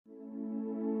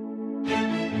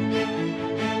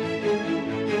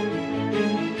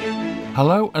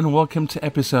Hello and welcome to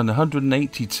episode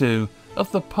 182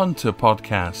 of the Punter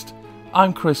Podcast.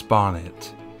 I'm Chris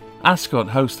Barnett. Ascot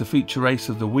hosts the feature race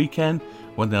of the weekend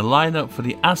when they line up for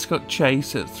the Ascot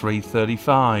Chase at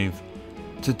 3:35.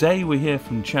 Today we hear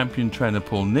from champion trainer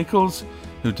Paul Nicholls,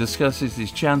 who discusses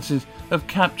his chances of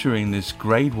capturing this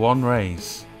Grade 1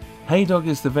 race. Haydock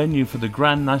is the venue for the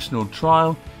Grand National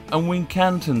Trial, and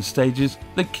Wincanton stages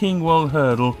the King World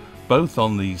Hurdle, both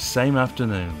on the same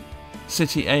afternoon.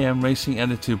 City AM racing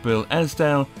editor Bill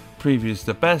Esdale previews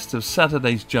the best of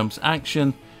Saturday's jumps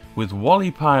action, with Wally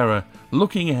Pyra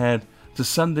looking ahead to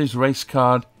Sunday's race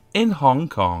card in Hong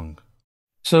Kong.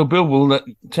 So Bill, we'll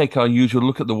take our usual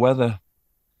look at the weather.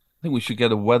 I think we should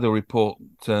get a weather report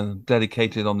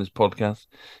dedicated on this podcast.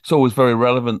 It's always very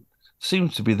relevant.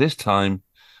 Seems to be this time,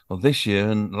 or this year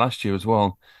and last year as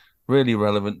well, really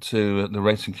relevant to the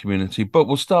racing community. But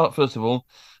we'll start, first of all,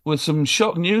 with some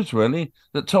shock news, really,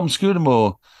 that Tom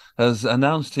Scudamore has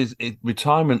announced his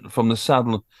retirement from the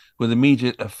saddle with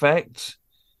immediate effect.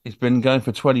 He's been going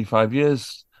for 25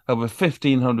 years, over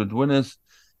 1,500 winners.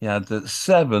 He had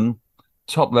 7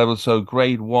 top levels, so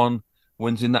Grade 1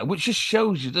 wins in that, which just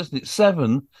shows you, doesn't it?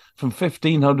 7 from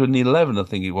 1,511, I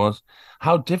think it was,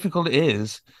 how difficult it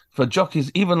is for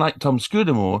jockeys, even like Tom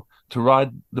Scudamore, to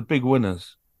ride the big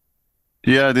winners.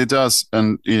 Yeah, it does.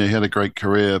 And, he had a great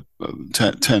career,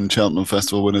 10 Cheltenham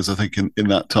Festival winners, I think, in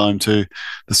that time too.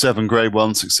 The 7 Grade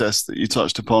 1 success that you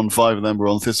touched upon, 5 of them were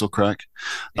on Thistlecrack.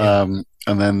 Yeah.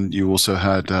 And then you also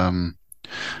had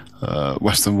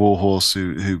Western Warhorse,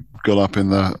 who got up in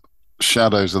the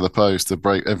shadows of the post to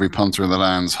break every punter in the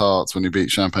land's hearts when he beat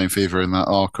Champagne Fever in that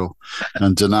Arkle,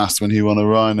 and Danast when he won a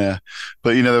Ryanair.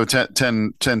 But, there were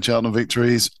 10 Cheltenham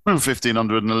victories,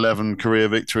 1,511 career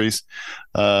victories.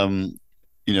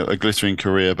 A glittering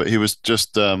career, but he was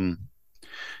just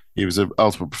he was an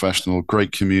ultimate professional,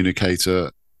 great communicator,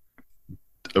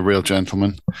 a real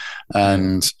gentleman.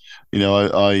 And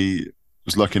I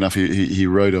was lucky enough, he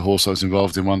rode a horse I was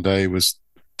involved in one day, was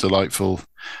delightful,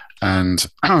 and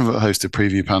hosted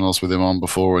preview panels with him on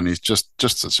before, and he's just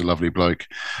such a lovely bloke.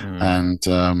 And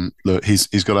look,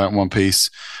 he's got out in one piece.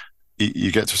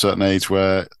 You get to a certain age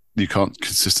where you can't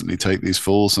consistently take these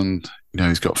falls, and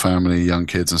he's got family, young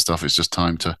kids and stuff. It's just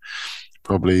time to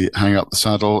probably hang up the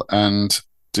saddle and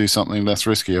do something less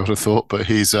risky, I would have thought. But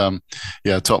he's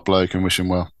top bloke, and wish him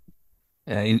well.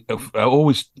 Yeah,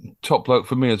 always top bloke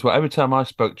for me as well. Every time I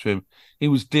spoke to him, he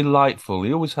was delightful.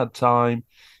 He always had time.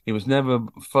 He was never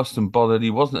fussed and bothered.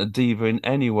 He wasn't a diva in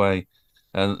any way.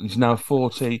 And he's now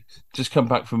 40, just come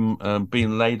back from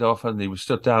being laid off, and he was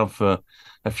stood down for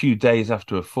a few days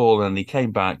after a fall, and he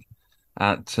came back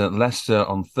at Leicester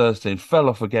on Thursday and fell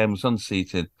off again, was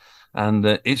unseated. And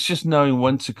it's just knowing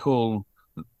when to call,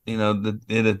 in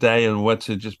a day, and when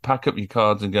to just pack up your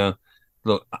cards and go,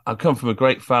 look, I come from a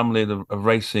great family of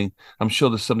racing. I'm sure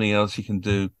there's something else he can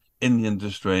do in the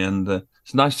industry. And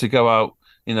it's nice to go out,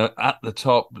 at the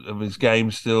top of his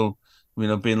game still,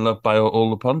 being loved by all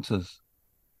the punters.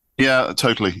 Yeah,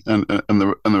 totally, and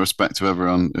the respect of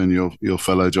everyone and your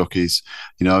fellow jockeys.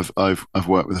 I've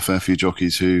worked with a fair few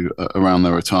jockeys who are around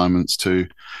their retirements too,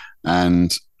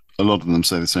 and a lot of them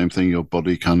say the same thing. Your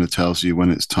body kind of tells you when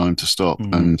it's time to stop.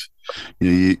 And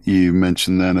you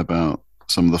mentioned then about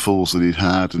some of the falls that he'd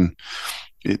had, and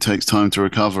it takes time to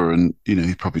recover. And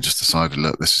he probably just decided,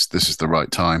 look, this is the right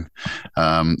time.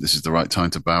 This is the right time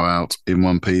to bow out in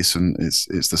one piece, and it's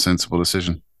the sensible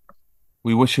decision.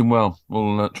 We wish him well.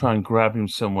 We'll try and grab him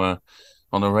somewhere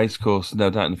on a racecourse, no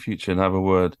doubt, in the future, and have a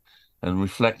word and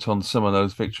reflect on some of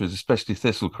those victories, especially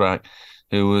Thistlecrack,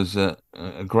 who was a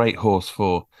great horse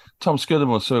for Tom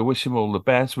Scudamore. So we wish him all the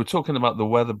best. We're talking about the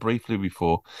weather briefly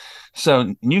before.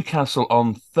 So Newcastle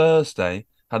on Thursday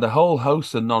had a whole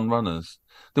host of non-runners.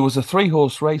 There was a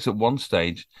 3-horse race at one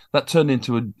stage that turned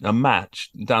into a match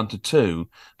down to 2,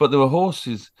 but there were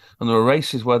horses and there were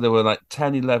races where there were like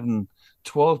 10, 11,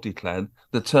 12 declared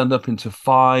that turned up into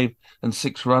 5 and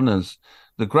 6 runners.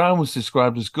 The ground was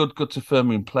described as good to firm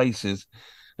in places,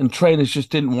 and trainers just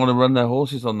didn't want to run their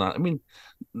horses on that. I mean,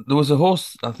 there was a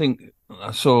horse, I think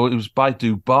I saw, it was by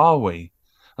Dubawi,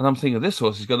 and I'm thinking, this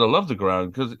horse is going to love the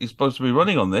ground because he's supposed to be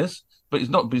running on this, but he's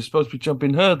not. He's supposed to be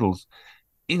jumping hurdles.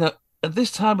 At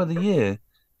this time of the year,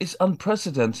 it's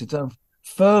unprecedented to have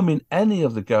firm in any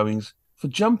of the goings for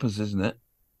jumpers, isn't it?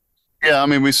 Yeah, I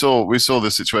mean, we saw the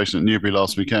situation at Newbury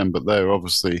last weekend, but they're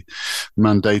obviously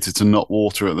mandated to not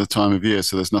water at the time of year,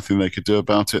 so there's nothing they could do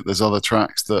about it. There's other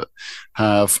tracks that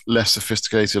have less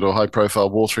sophisticated or high-profile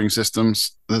watering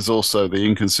systems. There's also the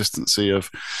inconsistency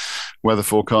of weather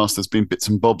forecast. There's been bits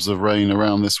and bobs of rain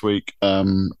around this week.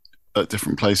 at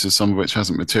different places, some of which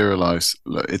hasn't materialised.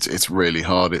 It's really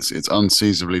hard. It's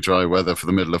unseasonably dry weather for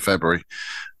the middle of February.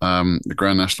 The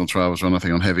Grand National Trial was run, I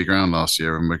think, on heavy ground last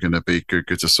year, and we're going to be good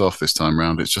to soft this time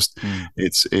round. It's just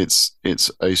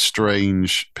it's a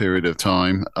strange period of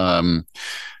time.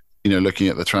 Looking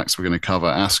at the tracks we're going to cover,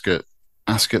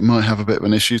 Ascot might have a bit of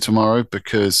an issue tomorrow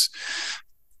because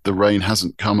the rain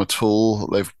hasn't come at all.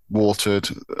 They've watered.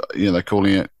 They're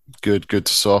calling it good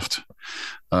to soft.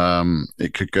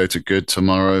 It could go to good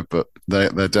tomorrow, but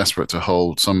they're desperate to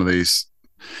hold some of these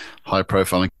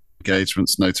high-profile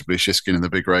engagements, notably Shiskin in the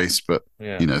big race. But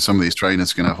some of these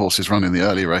trainers are going to have horses run in the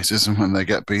early races, and when they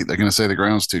get beat, they're going to say the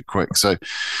ground's too quick. So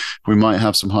we might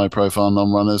have some high-profile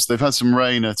non-runners. They've had some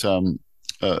rain at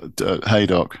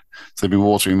Haydock. So they've been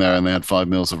watering there, and they had 5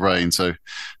 mils of rain. So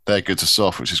they're good to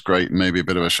soft, which is great. Maybe a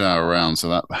bit of a shower around, so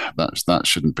that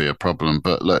shouldn't be a problem.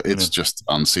 But look, it's just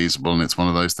unseasonable, and it's one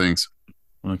of those things.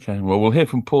 Okay, well, we'll hear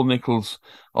from Paul Nicholls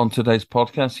on today's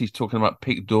podcast. He's talking about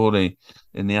Pic D'Orly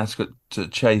in the Ascot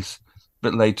Chase a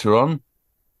bit later on.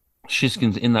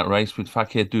 Shiskin's in that race with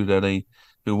Fakir Doudali,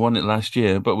 who won it last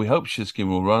year, but we hope Shiskin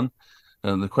will run.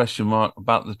 The question mark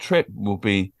about the trip will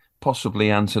be possibly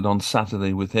answered on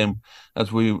Saturday with him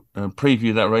as we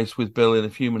preview that race with Bill in a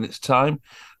few minutes' time.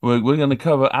 We're going to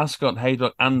cover Ascot,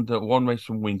 Haydock, and one race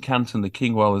from Wincanton. The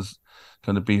Kingwell is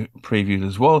going to be previewed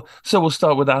as well. So we'll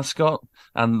start with Ascot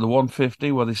and the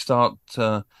 150, where we start with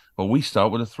a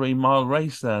 3-mile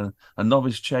race there, a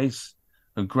novice chase,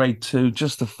 a grade 2,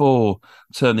 just the 4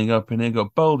 turning up in here.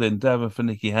 Got Bold Endeavour for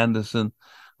Nicky Henderson.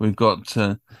 We've got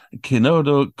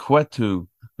Kinodo Kwetu,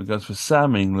 who goes for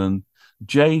Sam England.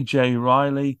 J.J.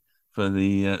 Riley for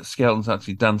the Skeltons,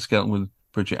 actually Dan Skelton with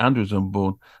Bridget Andrews on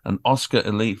board, and Oscar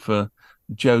Elite for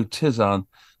Joe Tizan.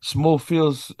 Small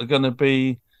fields are going to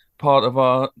be part of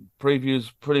our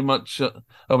previews pretty much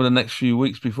over the next few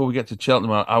weeks before we get to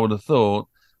Cheltenham, I would have thought.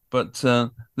 But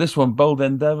this one, Bold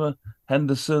Endeavour,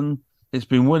 Henderson, it's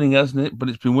been winning, hasn't it? But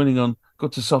it's been winning on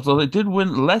good to soft. Although it did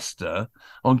win Leicester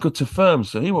on good to firm,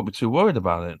 so he won't be too worried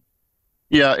about it.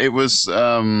 Yeah, it was...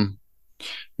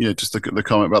 just the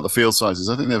comment about the field sizes.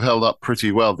 I think they've held up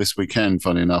pretty well this weekend,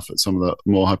 funny enough, at some of the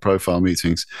more high-profile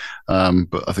meetings.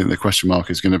 But I think the question mark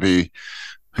is going to be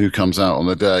who comes out on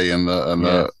the day,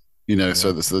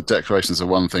 so the declarations are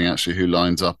one thing, actually, who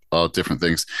lines up are different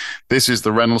things. This is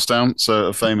the Reynolstown, so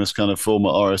a famous kind of former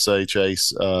RSA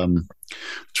chase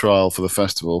trial for the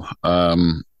festival.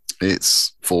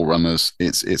 It's 4 runners.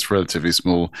 It's relatively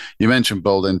small. You mentioned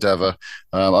Bold Endeavour.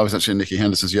 I was actually in Nicky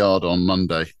Henderson's yard on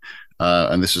Monday.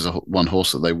 And this is one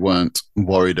horse that they weren't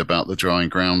worried about the drying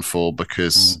ground for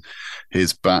because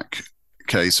his back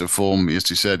case of form, as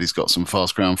you said, he's got some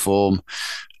fast ground form.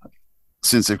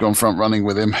 Since they've gone front running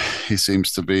with him, he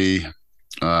seems to be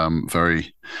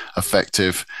very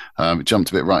effective.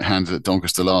 Jumped a bit right-handed at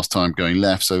Doncaster last time, going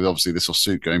left. So obviously this will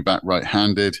suit going back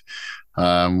right-handed.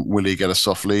 Will he get a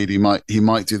soft lead? He might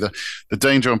do the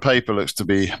danger on paper looks to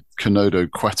be Kinodo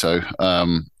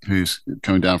Kweto, who's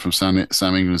coming down from Sam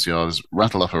England's yard, has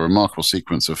rattled up a remarkable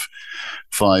sequence of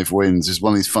 5 wins. Is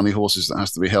one of these funny horses that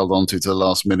has to be held onto to the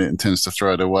last minute and tends to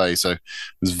throw it away. So it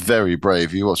was very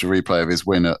brave. You watch a replay of his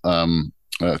win at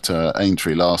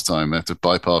Aintree last time. They had to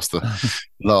bypass the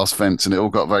last fence, and it all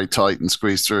got very tight and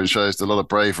squeezed through, and shows a lot of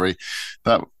bravery.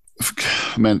 That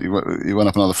meant he went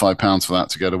up another £5 for that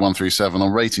to go to 137.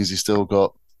 On ratings, he's still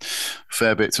got a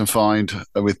fair bit to find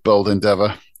with Bold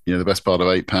Endeavour, the best part of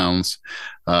 £8.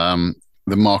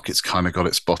 The market's kind of got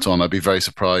it spot on. I'd be very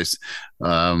surprised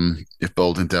if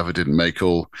Bold Endeavour didn't make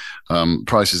all.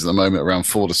 Prices at the moment around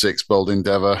 4 to 6. Bold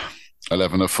Endeavour,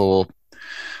 11 to 4.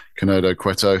 Kinodo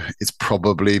Kweto. It's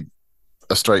probably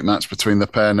a straight match between the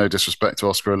pair. No disrespect to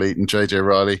Oscar Elite and JJ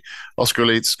Riley. Oscar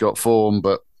Elite's got form,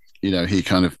 but he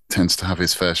kind of tends to have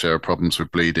his fair share of problems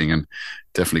with bleeding and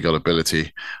definitely got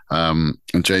ability. And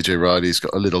JJ Riley's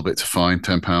got a little bit to find,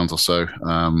 £10 or so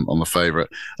on the favourite.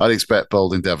 I'd expect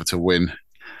Bold Endeavour to win,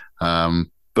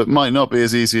 but might not be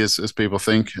as easy as people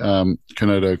think.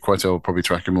 Kinodo Kweto will probably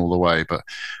track him all the way, but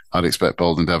I'd expect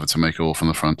Bold Endeavour to make all from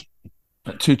the front.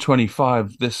 At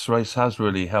 225, this race has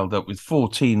really held up with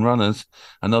 14 runners,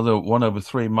 another 1 over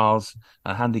 3 miles,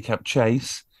 a handicap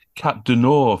chase. Cap du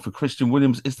Nord for Christian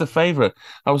Williams is the favourite.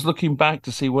 I was looking back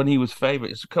to see when he was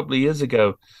favourite. It's a couple of years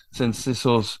ago since this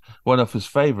horse went off as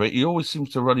favourite. He always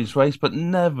seems to run his race, but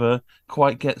never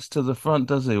quite gets to the front,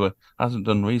 does he? Well, hasn't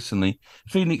done recently.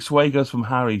 Phoenix Way goes from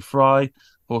Harry Fry.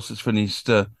 Horse has finished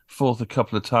 4th a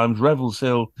couple of times. Revels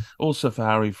Hill also for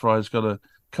Harry Fry has got a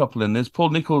couple in this. Paul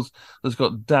Nicholls has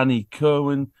got Danny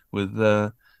Kerwin with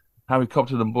Harry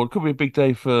Copton on board. Could be a big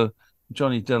day for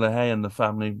Johnny Delahaye and the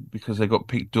family because they got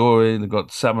Pete Dory and they got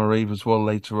Samarive as well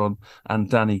later on, and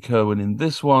Danny Cohen in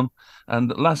this one.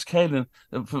 And last Kalen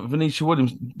for Venetia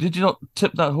Williams, did you not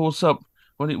tip that horse up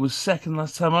when it was second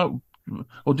last time out,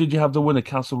 or did you have the winner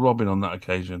Castle Robin on that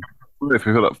occasion? If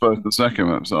we got up first and second,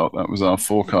 that was our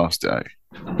forecast day.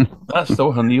 That's the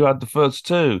one you had the first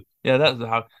two. Yeah, that's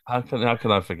how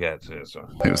can I forget? Yeah, so.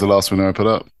 It was the last winner I put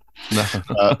up. No.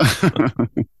 Uh,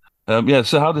 Yeah,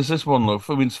 so how does this one look?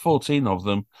 I mean, it's 14 of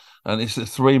them, and it's a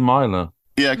 3 miler.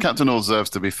 Yeah, Captain All deserves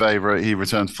to be favourite. He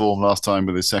returned form last time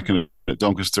with his second at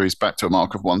Doncaster. He's back to a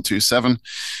mark of 127,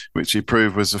 which he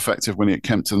proved was effective when he at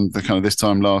Kempton the kind of this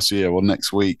time last year, or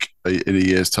next week in a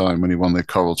year's time when he won the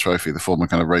Coral Trophy, the former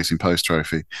kind of Racing Post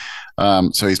Trophy.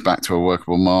 So he's back to a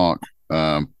workable mark,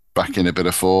 back in a bit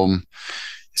of form.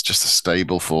 It's just a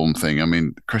stable form thing. I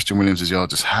mean, Christian Williams' yard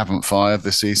just haven't fired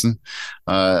this season.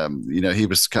 He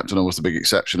was Captain All was the big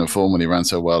exception of form when he ran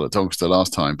so well at Doncaster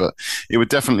last time, but it would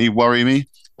definitely worry me.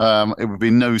 It would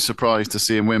be no surprise to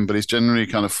see him win, but he's generally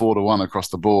kind of 4-1 across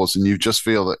the boards, and you just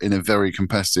feel that in a very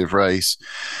competitive race,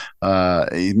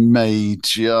 he may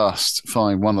just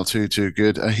find one or two too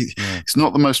good. He's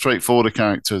not the most straightforward of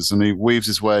characters, and he weaves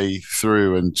his way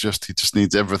through, and he just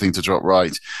needs everything to drop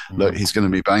right. Look, he's going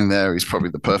to be bang there. He's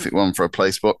probably the perfect one for a play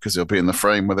spot because he'll be in the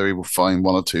frame. Whether he will find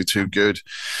one or two too good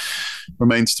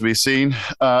remains to be seen.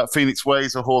 Phoenix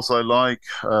Way's a horse I like.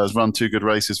 Has run 2 good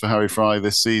races for Harry Fry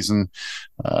this season.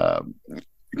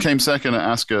 Came second at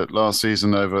Ascot last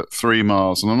season over 3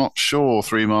 miles, and I'm not sure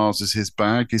 3 miles is his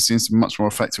bag. He seems to be much more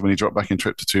effective when he dropped back in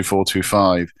trip to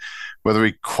 2.425. Whether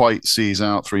he quite sees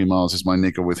out 3 miles is my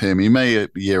niggle with him. He may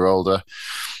be a year older,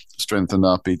 strengthened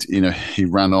up. He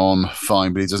ran on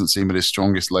fine, but he doesn't seem at his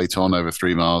strongest late on over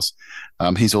 3 miles.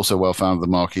 He's also well found at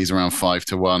the mark. He's around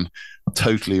 5-1.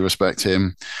 Totally respect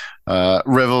him.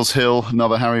 Revels Hill,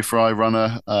 another Harry Fry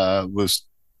runner, was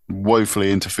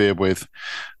woefully interfered with.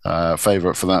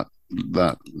 Favourite for that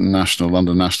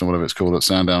London National, whatever it's called, at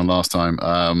Sandown last time.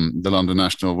 The London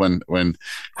National when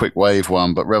Quick Wave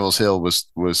won, but Revels Hill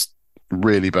was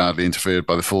really badly interfered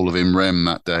by the fall of Imrem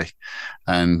that day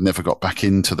and never got back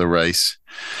into the race.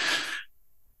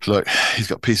 Look, he's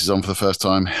got pieces on for the first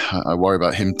time. I worry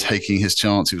about him taking his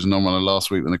chance. He was a non-runner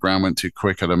last week when the ground went too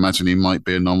quick. I'd imagine he might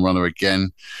be a non-runner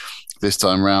again this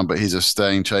time round, but he's a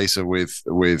staying chaser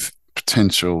with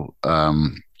potential,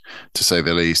 to say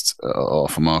the least,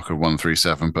 off a mark of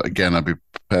 137. But again, I'd be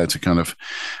prepared to kind of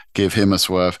give him a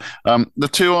swerve. The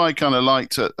two I kind of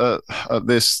liked at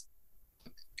this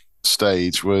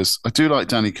stage was, I do like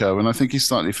Danny Cohen. I think he's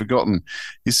slightly forgotten.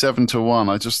 He's 7-1.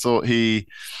 I just thought he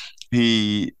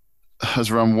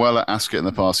has run well at Ascot in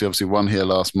the past. He obviously won here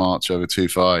last March over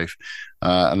 2.5,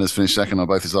 and has finished second on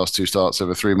both his last 2 starts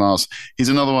over 3 miles. He's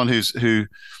another one who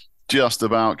just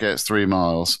about gets 3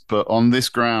 miles, but on this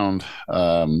ground,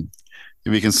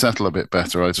 if he can settle a bit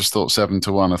better, I just thought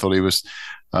 7-1. I thought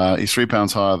he's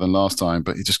 £3 higher than last time,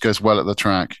 but he just goes well at the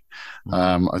track.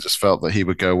 I just felt that he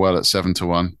would go well at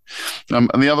 7-1. And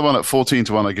the other one at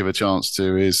 14-1 I give a chance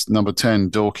to is number 10,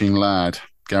 Dorking Lad,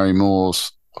 Gary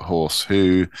Moore's horse,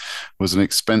 who was an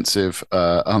expensive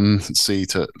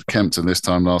unseat at Kempton this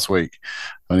time last week,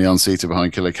 only unseated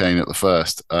behind Killer Kane at the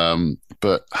first.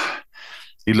 But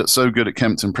he looked so good at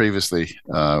Kempton previously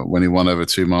when he won over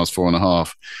 2 miles,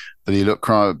 4.5, that he looked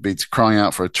crying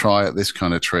out for a try at this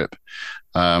kind of trip.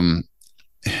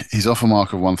 He's off a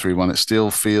mark of 131. It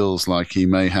still feels like he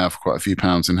may have quite a few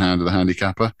pounds in hand of the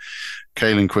handicapper.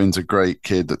 Caelan Quinn's a great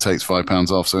kid that takes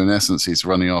 £5 off. So in essence, he's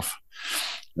running off,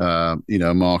 a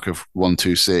mark of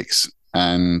 126.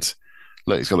 And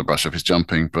look, he's got to brush up his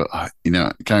jumping. But,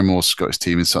 Gary Moore's got his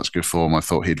team in such good form. I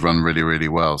thought he'd run really, really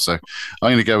well. So I'm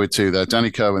going to go with 2 there.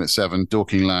 Danny Cohen at 7,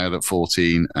 Dorking Lad at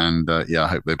 14. And, I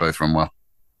hope they both run well.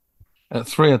 At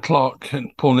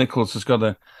 3:00, Paul Nicholls has got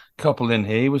a couple in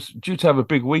here. He was due to have a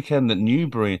big weekend at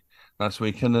Newbury last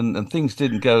weekend, and things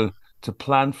didn't go to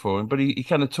plan for him. But he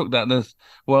kind of took that as,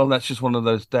 well, that's just one of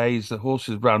those days. The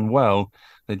horses ran well,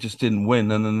 they just didn't win.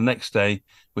 And then the next day,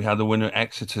 we had the winner at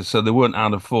Exeter, so they weren't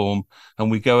out of form. And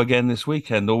we go again this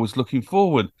weekend, always looking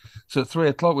forward. So at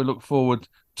 3:00, we look forward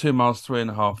 2 miles,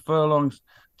 3.5 furlongs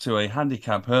to a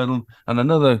handicap hurdle and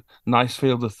another nice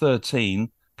field of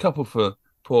 13, couple for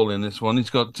Paul in this one. He's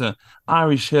got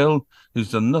Irish Hill,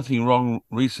 who's done nothing wrong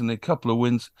recently, a couple of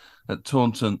wins at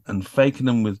Taunton and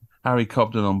Fakenham with Harry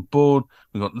Cobden on board.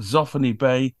 We've got Zoffany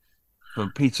Bay for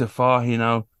Peter Fahey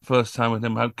now, first time with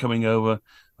him coming over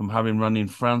from having run in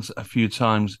France a few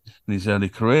times in his early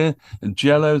career. And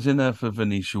Jello's in there for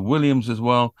Venetia Williams as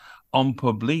well. On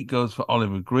Public goes for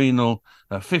Oliver Greenall.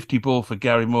 50 ball for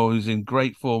Gary Moore, who's in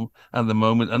great form at the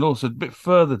moment. And also a bit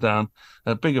further down,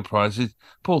 bigger prices.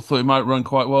 Paul thought he might run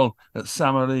quite well at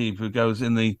Samarive, who goes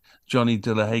in the Johnny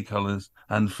De La Haye colours.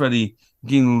 And Freddie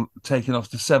Gingle taking off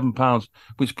to £7,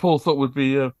 which Paul thought would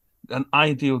be an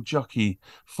ideal jockey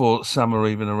for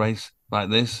Samarive in a race like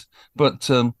this. But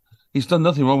he's done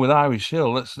nothing wrong with Irish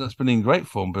Hill. That's been in great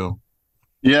form, Bill.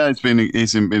 Yeah,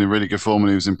 he's in really good form, and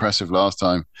he was impressive last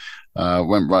time.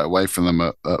 Went right away from them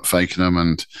at Fakenham,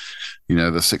 and the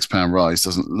 £6 rise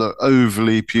doesn't look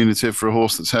overly punitive for a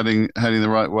horse that's heading the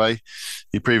right way.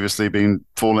 He'd previously been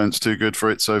 4 lengths too good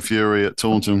for it, so Fury at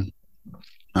Taunton.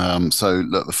 So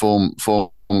look, the form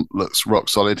looks rock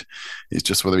solid. It's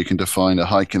just whether he can define a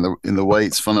hike in the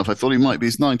weights. Fun enough, I thought he might be.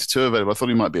 He's 9-2 available. I thought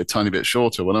he might be a tiny bit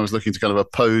shorter. When I was looking to kind of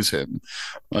oppose him,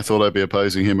 I thought I'd be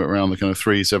opposing him at around the kind of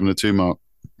 3-7-2 mark.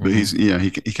 But he's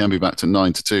he can be back to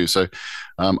 9-2. So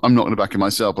I'm not going to back him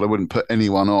myself, but I wouldn't put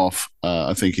anyone off.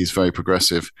 I think he's very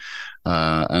progressive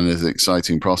and is an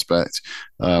exciting prospect.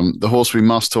 The horse we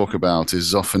must talk about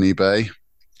is Zoffany Bay.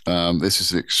 This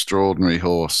is an extraordinary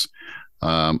horse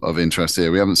of interest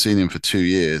here. We haven't seen him for 2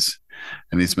 years,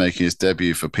 and he's making his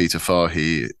debut for Peter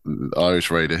Fahey, the Irish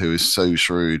raider, who is so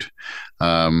shrewd.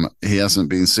 He hasn't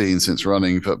been seen since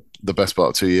running, but the best part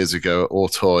of 2 years ago at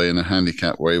Auteuil in a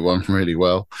handicap where he won really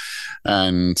well.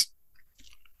 And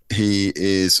he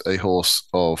is a horse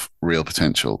of real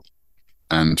potential.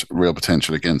 And real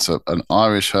potential against an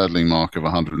Irish hurdling mark of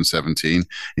 117.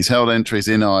 He's held entries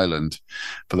in Ireland,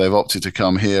 but they've opted to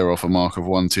come here off a mark of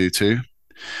 122,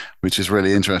 which is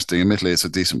really interesting. Admittedly, it's a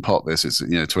decent pot. This is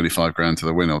 25 grand to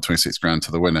the winner or 26 grand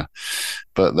to the winner,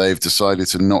 but they've decided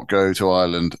to not go to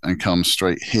Ireland and come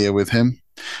straight here with him.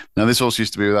 Now, this horse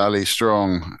used to be with Ali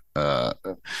Strong a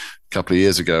couple of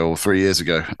years ago or 3 years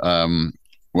ago,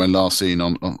 when last seen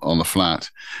on the flat,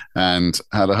 and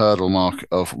had a hurdle mark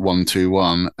of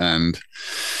 121 and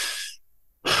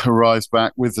arrives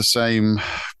back with the same,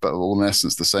 but all in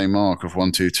essence the same mark of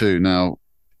 122. Now,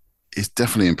 he's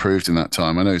definitely improved in that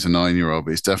time. I know he's a 9-year-old,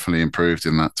 but he's definitely improved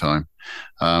in that time.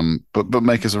 But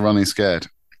makers are running scared.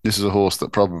 This is a horse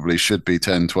that probably should be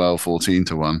 10, 12, 14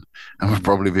 to 1 and would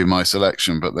probably be my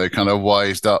selection, but they're kind of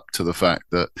wised up to the fact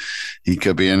that he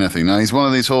could be anything. Now, he's one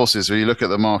of these horses where you look at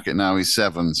the market now, he's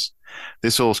 7s.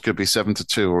 This horse could be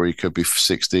 7-2 or he could be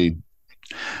 16.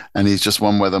 And he's just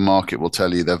one where the market will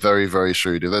tell you they're very, very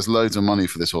shrewd. If there's loads of money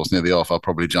for this horse near the off, I'll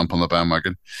probably jump on the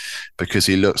bandwagon because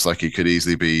he looks like he could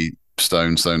easily be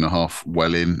stone and a half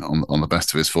well in on the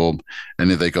best of his form.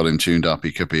 And if they got him tuned up,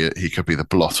 he could be the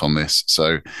blot on this.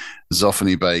 So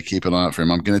Zoffany Bay, keep an eye out for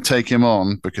him. I'm going to take him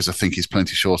on because I think he's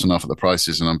plenty short enough at the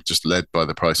prices, and I'm just led by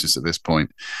the prices at this point.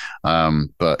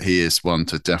 But he is one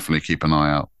to definitely keep an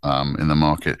eye out in the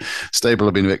market. Stable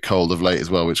have been a bit cold of late as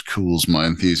well, which cools my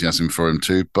enthusiasm for him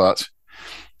too. But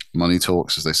money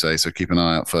talks, as they say, so keep an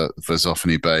eye out for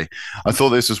Zoffany Bay. I thought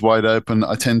this was wide open.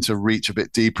 I tend to reach a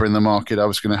bit deeper in the market. I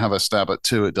was going to have a stab at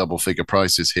 2 at double figure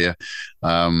prices here.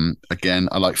 Again,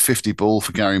 I like 50 ball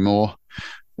for Gary Moore.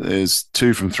 There's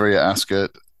 2 from 3 at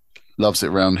Ascot. Loves it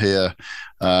round here.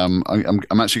 I'm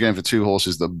actually going for 2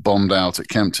 horses that bombed out at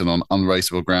Kempton on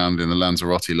unraceable ground in the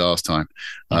Lanzarote last time.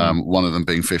 One of them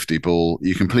being 50 ball.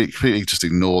 You completely just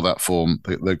ignore that form.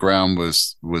 The ground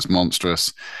was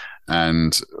monstrous,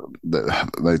 and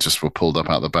they just were pulled up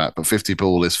out the back. But 50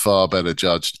 ball is far better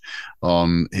judged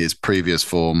on his previous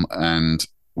form, and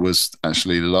was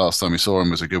actually the last time we saw him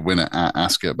was a good winner at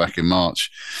Ascot back in March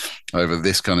over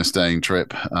this kind of staying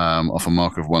trip, off a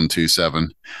mark of 127.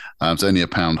 It's only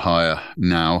 £1 higher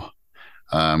now.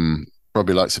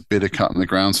 Probably likes a bit of cut in the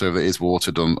ground, so if it is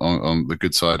watered on the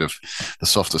good side of the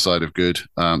softer side of good,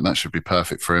 that should be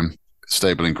perfect for him.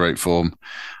 Stable in great form.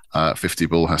 50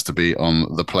 ball has to be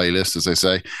on the playlist, as they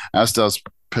say, as does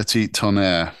Petit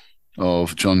Tonnerre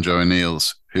of John Joe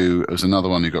O'Neill's, who was another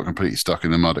one who got completely stuck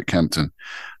in the mud at Kempton.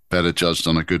 Better judged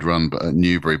on a good run, but at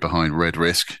Newbury behind Red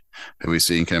Risk, who we've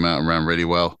seen came out and ran really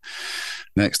well.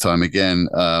 Next time again,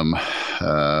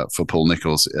 for Paul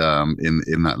Nicholls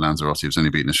in that Lanzarote, he was only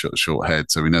beaten a short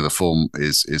head, so we know the form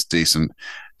is decent.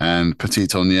 And Petit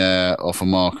Tonnerre off a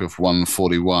mark of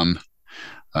 141.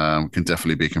 Can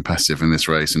definitely be competitive in this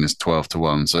race, and is 12 to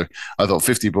 1. So I thought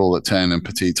 50 ball at 10 and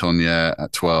Petit Tonnerre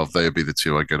at 12, they would be the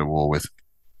 2 I go to war with.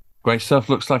 Great stuff.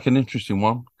 Looks like an interesting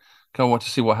one. Can't wait to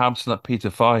see what happens to that Peter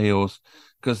Fahey horse,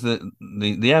 because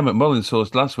the Emmett Mullins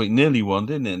horse last week nearly won,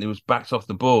 didn't it? And it was backed off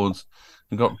the boards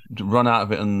and got run out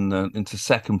of it and into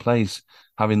second place,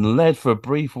 having led for a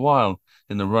brief while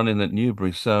in the run-in at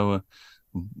Newbury. So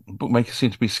bookmakers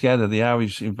seem to be scared of the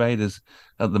Irish invaders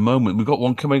at the moment. We've got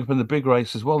one coming up in the big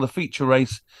race as well. The feature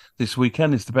race this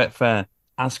weekend is the Betfair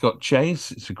Ascot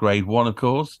Chase. It's a Grade 1, of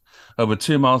course, over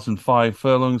 2 miles and 5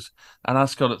 furlongs, and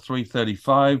Ascot at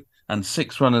 3:35. And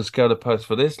 6 runners go to post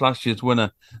for this. Last year's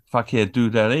winner, Fakir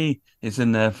Doudari, is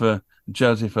in there for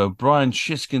Joseph O'Brien.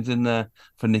 Shiskin's in there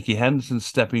for Nicky Henderson,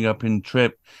 stepping up in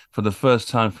trip for the first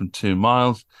time from 2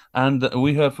 miles. And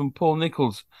we heard from Paul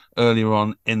Nicholls earlier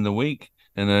on in the week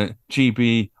in a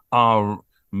GBR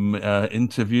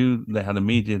interview. They had a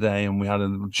media day, and we had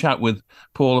a chat with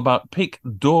Paul about Pic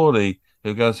D'Orhy,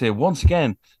 who goes here once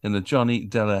again in the Johnny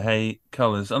Delahaye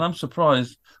colours. And I'm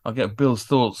surprised I'll get Bill's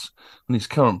thoughts on his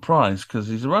current price, because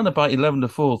he's around about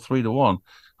 11-4, 3-1.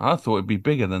 I thought it'd be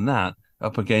bigger than that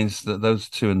up against those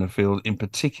two in the field in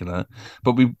particular.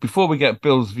 But before we get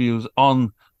Bill's views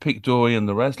on Pic D'Orhy and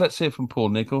the rest, let's hear from Paul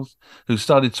Nicholls, who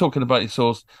started talking about his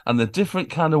horse and the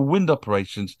different kind of wind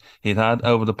operations he'd had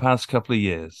over the past couple of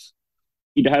years.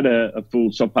 He'd had a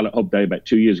full soft pallet hob day about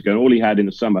 2 years ago. All he had in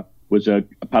the summer was a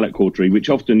pallet cautery, which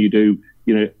often you do,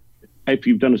 if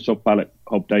you've done a soft pallet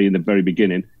hob day in the very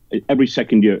beginning, every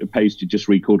second year it pays to just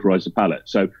recauterize the pallet.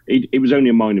 So it was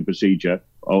only a minor procedure,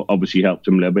 obviously helped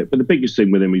him a little bit. But the biggest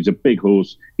thing with him, he's a big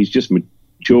horse. He's just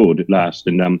matured at last.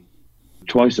 And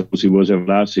twice as he was over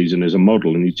last season as a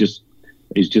model. And he's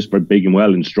just very big and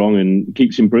well and strong and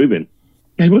keeps improving.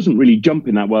 He wasn't really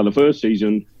jumping that well the first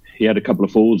season. He had a couple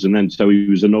of falls, and then so he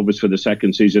was a novice for the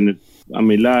second season. I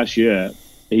mean, last year,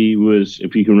 he was,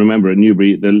 if you can remember, at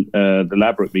Newbury, the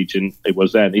Ladbroke meeting, it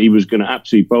was then, he was going to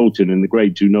absolutely bolt in the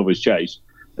Grade 2 novice chase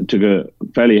and took a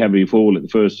fairly heavy fall at the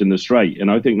first in the straight. And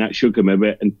I think that shook him a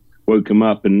bit and woke him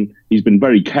up. And he's been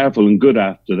very careful and good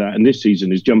after that. And this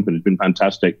season, his jumping has been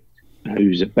fantastic. He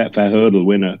was a Betfair hurdle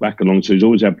winner back along, so he's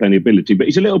always had plenty of ability. But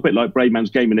he's a little bit like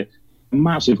Braveman's Game in it.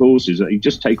 Massive horses that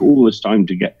just take all this time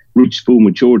to reach full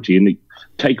maturity, and they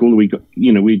take all we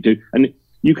do. And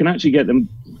you can actually get them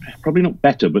probably not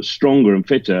better, but stronger and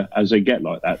fitter as they get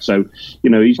like that. So,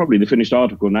 he's probably the finished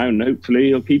article now, and hopefully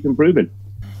he'll keep improving.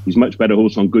 He's much better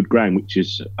horse on good ground, which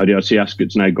is, I see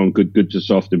Ascot's now gone good to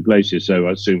soft in places. So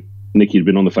I assume Nicky had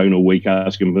been on the phone all week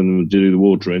asking for them to do the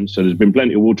watering. So there's been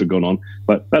plenty of water going on,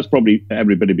 but that's probably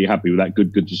everybody be happy with that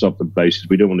good to soft in places.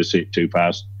 We don't want to see it too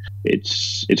fast.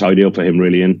 It's ideal for him,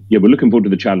 really. And yeah, we're looking forward to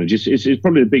the challenge. It's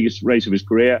probably the biggest race of his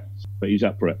career, but he's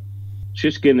up for it.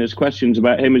 Shiskin, there's questions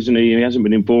about him, isn't he? He hasn't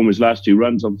been in form his last 2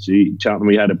 runs. Obviously, Cheltenham,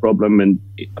 he had a problem, and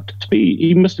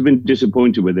he must have been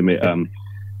disappointed with him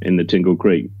in the Tingle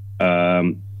Creek.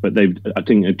 But they've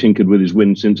tinkered with his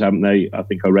win since, haven't they? I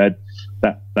think I read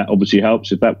that obviously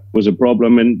helps if that was a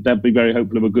problem, and they'd be very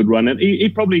hopeful of a good run. And he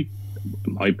probably,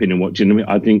 in my opinion, watching him,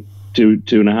 I think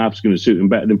 2.5 is going to suit him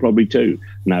better than probably 2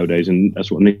 nowadays, and that's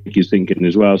what Nicky's thinking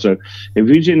as well. So if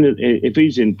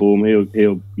he's in form,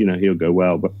 he'll go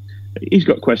well. But he's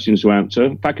got questions to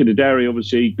answer. Fakir Doudari,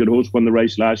 obviously, good horse, won the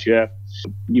race last year.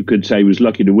 You could say he was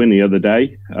lucky to win the other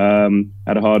day.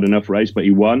 Had a hard enough race, but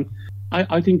he won.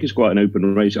 I think it's quite an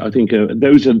open race. I think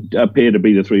those appear to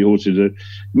be the 3 horses.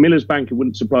 Miller's Bank, it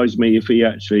wouldn't surprise me if he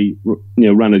actually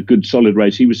ran a good solid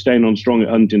race. He was staying on strong at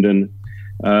Huntingdon.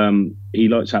 He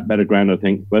likes that better ground, I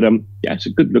think. But yeah, it's a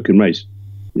good looking race.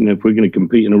 If we're going to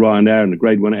compete in a Ryanair and a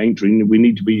Grade 1 at Aintree, we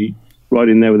need to be right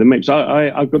in there with the mix.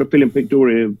 I've got a feeling Pic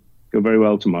D'Orhy will go very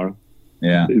well tomorrow.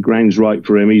 Yeah, the ground's right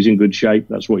for him. He's in good shape.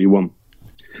 That's what you want.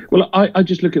 Well, I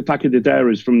just look at Fakir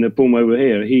Doudari's from the form over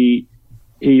here. He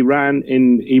won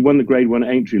the Grade 1 at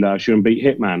Aintree last year and beat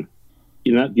Hitman.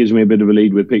 That gives me a bit of a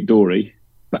lead with Pic D'Orhy.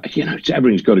 But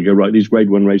everything's got to go right. These Grade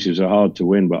 1 races are hard to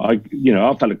win. But I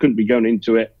felt it couldn't be going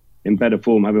into it in better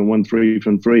form, having won 3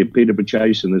 from 3 at Peterborough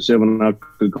Chase and the Silver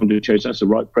Contest Chase. That's the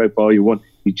right profile you want.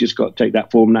 You just got to take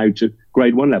that form now to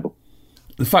Grade 1 level.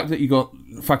 The fact that you got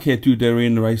Fakir Doudari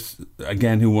in the race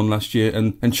again, who won last year,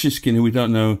 and Shiskin, who we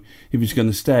don't know if he's going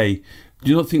to stay. Do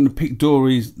you not think the Pic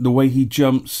D'Orhy's, the way he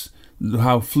jumps,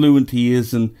 how fluent he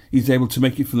is, and he's able to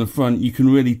make it from the front, you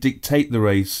can really dictate the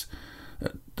race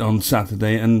on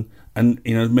Saturday, and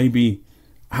maybe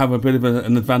have a bit of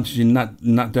an advantage in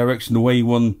that direction. The way he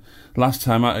won last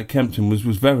time out at Kempton was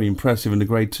very impressive in the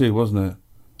Grade 2, wasn't it?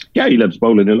 Yeah, he loves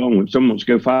bowling along. If someone wants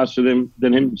to go faster than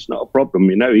him, it's not a problem.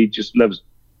 He just loves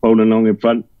bowling along in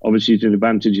front. Obviously, it's an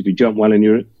advantage if you jump well and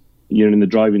you're in the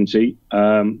driving seat.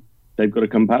 They've got to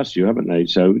come past you, haven't they?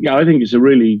 So, yeah, I think it's a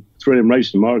really thrilling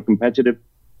race tomorrow, competitive.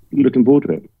 Looking forward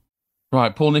to it.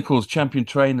 Right, Paul Nicholls, champion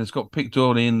trainer, has got Pic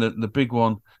D'Orhy in the big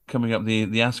one coming up,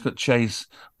 the Ascot Chase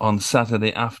on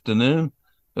Saturday afternoon.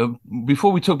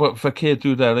 Before we talk about Fakir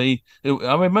Doudari,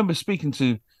 I remember speaking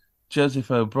to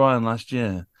Joseph O'Brien last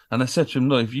year, and I said to him,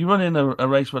 look, if you run in a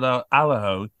race without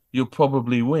Allaho, you'll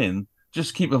probably win.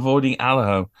 Just keep avoiding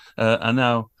Allaho. And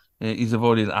now he's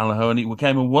avoided Allaho, and he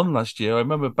came and won last year. I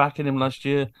remember backing him last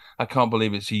year. I can't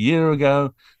believe it's a year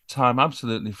ago. Time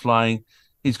absolutely flying.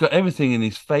 He's got everything in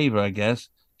his favour, I guess.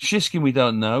 Shiskin, we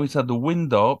don't know. He's had the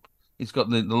wind up. He's got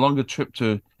the longer trip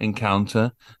to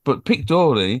encounter. But Pic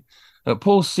D'Orhy,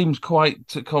 Paul seems quite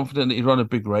confident that he'd run a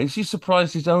big race. He's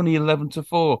surprised he's only 11-4,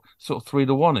 sort of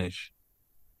 3-1-ish.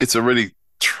 It's a really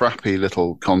trappy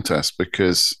little contest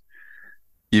because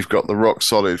you've got the rock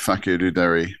solid Fakir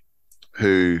Uderi,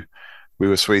 who we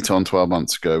were sweet on 12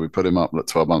 months ago. We put him up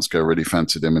 12 months ago, really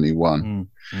fancied him, and he won.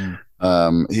 He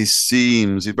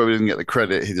probably didn't get the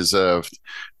credit he deserved.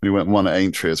 We went one at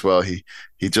Aintree as well. He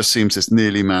just seems this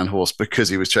nearly man horse because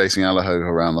he was chasing Allaho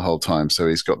around the whole time. So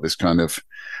he's got this kind of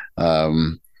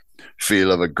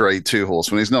feel of a grade 2 horse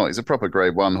when he's not. He's a proper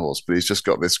grade 1 horse, but he's just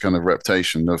got this kind of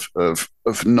reputation of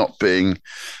not being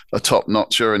a top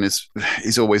notcher, and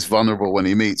he's always vulnerable when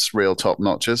he meets real top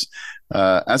notchers.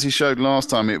 As he showed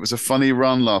last time, it was a funny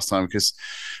run last time because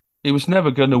he was never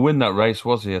going to win that race,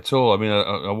 was he, at all? I mean,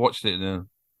 I watched it. The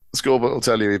scorebook will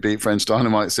tell you he beat French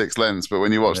Dynamite 6 lengths, but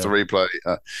when you watch the replay,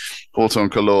 Horton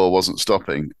Color wasn't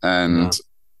stopping, and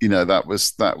that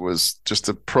was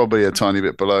just probably a tiny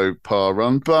bit below par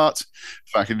run. But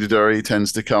Fakir Uderi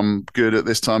tends to come good at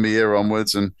this time of year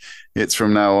onwards, and it's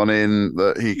from now on in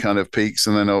that he kind of peaks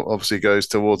and then obviously goes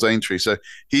towards Aintree. So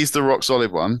he's the rock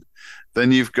solid one.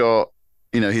 Then you've got,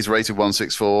 he's rated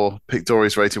 164. Pic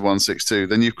D'Orhy's rated 162.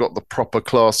 Then you've got the proper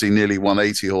classy, nearly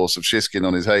 180 horse of Shiskin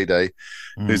on his heyday,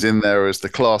 who's in there as the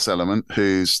class element,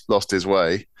 who's lost his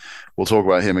way. We'll talk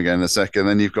about him again in a second.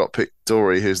 Then you've got Pic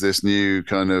D'Orhy, who's this new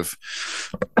kind of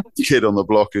kid on the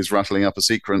block who's rattling up a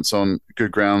sequence on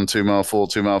good ground, 2 mile 4,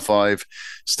 2 mile 5,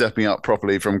 stepping up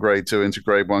properly from grade 2 into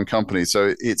grade 1 company.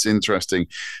 So it's interesting.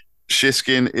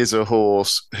 Shiskin is a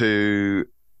horse who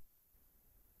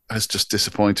has just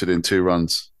disappointed in 2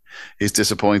 runs. He's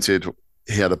disappointed.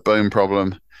 He had a bone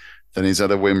problem, then he's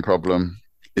had a wind problem.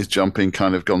 His jumping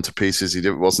kind of gone to pieces. He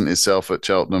wasn't himself at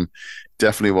Cheltenham.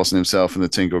 Definitely wasn't himself in the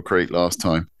Tingle Creek last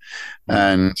time.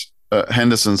 And at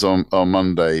Henderson's on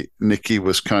Monday, Nicky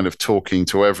was kind of talking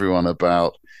to everyone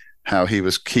about how he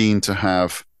was keen to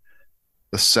have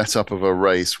the setup of a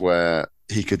race where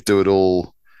he could do it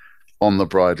all on the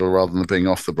bridle rather than being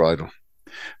off the bridle.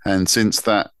 And since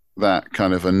that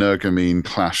kind of energumene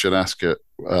clash at Ascot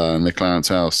in the Clarence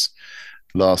House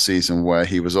last season, where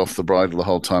he was off the bridle the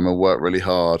whole time and worked really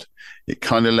hard, it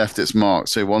kind of left its mark.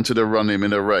 So he wanted to run him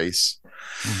in a race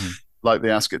like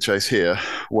the Ascot Chase here,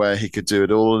 where he could do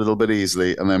it all a little bit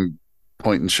easily and then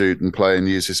point and shoot and play and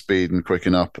use his speed and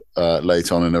quicken up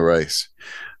late on in a race.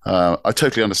 I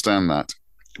totally understand that,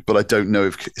 but I don't know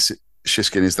if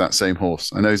Shiskin is that same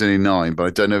horse. I know he's only 9, but I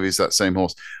don't know if he's that same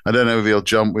horse. I don't know if he'll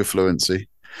jump with fluency.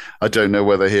 I don't know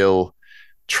whether he'll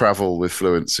travel with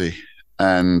fluency,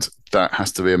 and that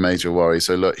has to be a major worry.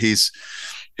 So look, he's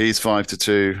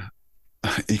 5-2.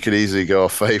 He could easily go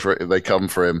off favourite if they come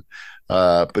for him,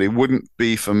 but he wouldn't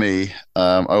be for me.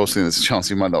 I also think there's a chance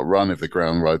he might not run if the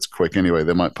ground ride's quick anyway.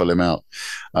 They might pull him out,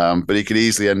 but he could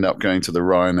easily end up going to the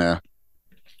Ryanair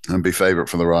and be favourite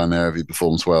for the Ryanair if he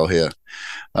performs well here.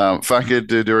 Fakir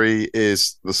Uderi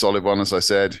is the solid one, as I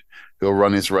said. He'll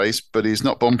run his race, but he's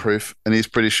not bomb-proof, and he's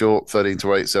pretty short,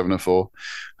 13-8,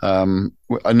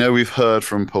 7-4. I know we've heard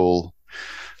from Paul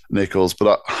Nicholls,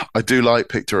 but I do like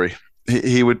Pic D'Orhy.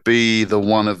 He would be the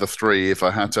one of the 3 if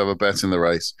I had to have a bet in the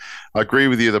race. I agree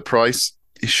with you, the price,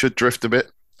 he should drift a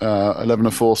bit.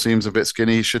 11-4 seems a bit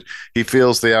skinny. He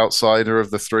feels the outsider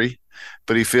of the 3,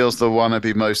 but he feels the one I'd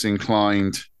be most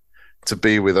inclined to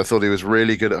be with. I thought he was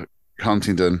really good at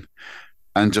Huntingdon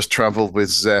and just travelled with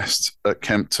zest at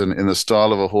Kempton in the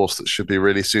style of a horse that should be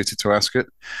really suited to Ascot.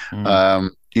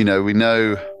 We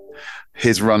know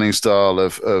his running style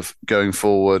of going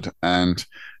forward and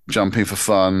jumping for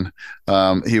fun.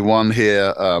 He won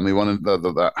here. He won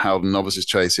that Howden Novices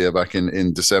Chase here back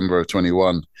in December of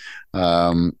 21,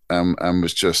 and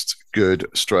was just good,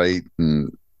 straight,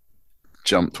 and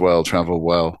jumped well, travelled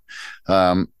well.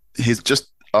 He's just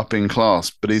up in class,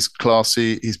 but he's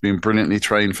classy. He's been brilliantly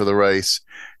trained for the race.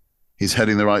 He's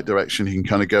heading the right direction. He can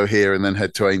kind of go here and then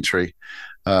head to Aintree.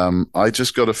 I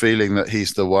just got a feeling that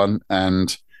he's the one.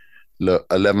 And look,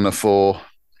 11-4,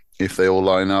 if they all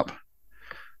line up,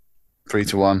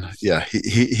 3-1. Yeah,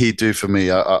 he'd do for me.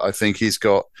 I think he's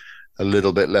got a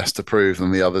little bit less to prove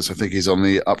than the others. I think he's on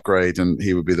the upgrade, and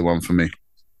he would be the one for me.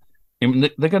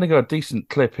 They're going to go a decent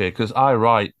clip here because I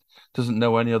Wright doesn't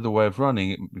know any other way of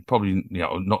running. Probably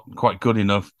not quite good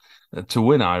enough to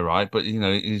win I Wright, but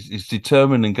he's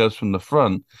determined and goes from the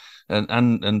front.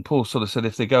 And Paul sort of said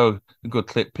if they go a good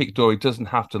clip, Pic D'Orhy doesn't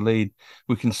have to lead.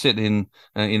 We can sit in,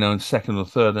 in second or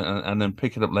third and then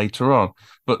pick it up later on.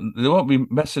 But they won't be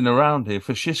messing around here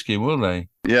for Shishkin, will they?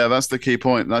 Yeah, that's the key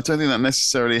point. And I don't think that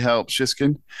necessarily helps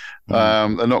Shishkin.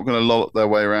 Mm. They're not going to lollop their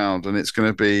way around, and it's going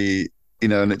to be,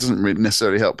 and it doesn't really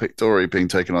necessarily help Pic D'Orhy being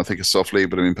taken. I think a soft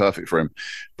lead would have been perfect for him,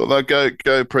 but they'll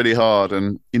go pretty hard.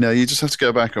 And you just have to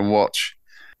go back and watch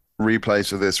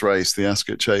replays of this race, the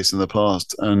Ascot Chase in the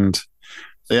past, and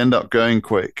they end up going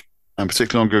quick, and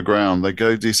particularly on good ground, they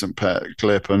go decent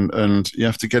clip, and you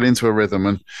have to get into a rhythm.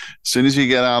 And as soon as you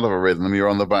get out of a rhythm, you're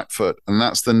on the back foot, and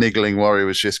that's the niggling worry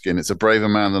with Shishkin. It's a braver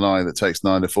man than I that takes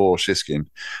 9 to 4. Shishkin,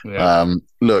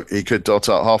 look, he could dot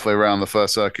up halfway around the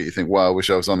first circuit. You think, wow, I wish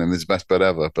I was on him. This is the best bet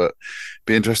ever. But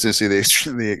be interested to see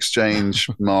the exchange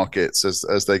markets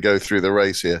as they go through the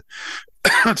race here.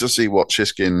 To see what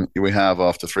Shishkin we have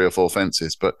after 3 or 4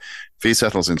 fences, but if he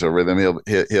settles into a rhythm,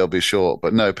 he'll be short.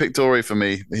 But no, Pic D'Orhy for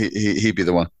me, he'd be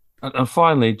the one. And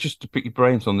finally, just to pick your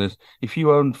brains on this, if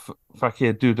you owned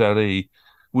Fakir Dudari,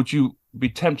 would you be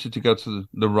tempted to go to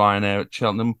the Ryanair at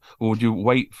Cheltenham, or would you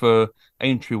wait for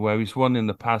Aintree where he's won in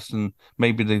the past and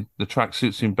maybe the track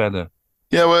suits him better?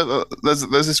 Yeah, well, there's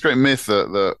this great myth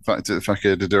that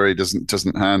Fakir Dudari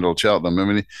doesn't handle Cheltenham. I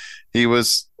mean, he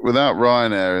was without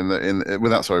Ryanair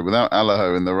without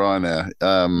Allaho in the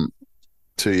Ryanair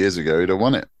 2 years ago, he'd have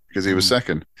won it because he was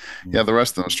second. Yeah, the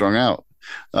rest of them strung out.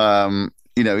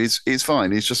 He's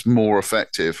fine. He's just more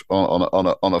effective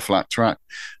on a flat track.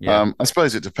 Yeah. I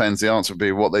suppose it depends. The answer would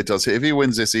be what they does here. If he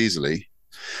wins this easily,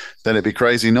 then it'd be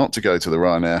crazy not to go to the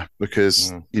Ryanair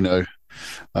because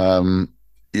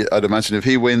I'd imagine if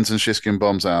he wins and Shishkin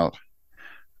bombs out,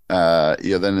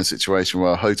 you're then in a situation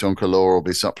where Houghton Calor will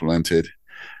be supplemented,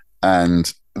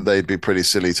 and they'd be pretty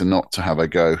silly to not to have a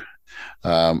go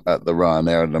at the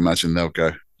Ryanair. I'd imagine they'll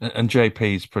go. And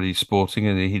JP's pretty sporting,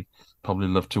 and he'd probably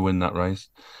love to win that race.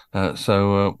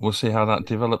 So we'll see how that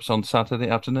develops on Saturday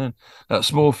afternoon.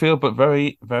 Small field, but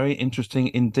very, very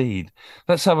interesting indeed.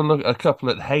 Let's have a couple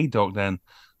at Haydock then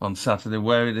on Saturday,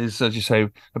 where it is, as you say,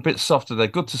 a bit softer. They're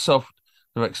good to soft.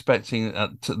 They're expecting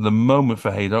at the moment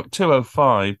for Haydock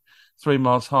 2:05, 3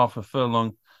 miles half a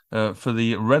furlong for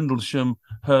the Rendlesham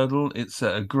hurdle. It's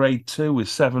a grade 2 with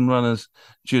 7 runners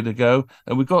due to go.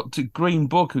 And we got to Green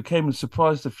Book, who came and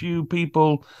surprised a few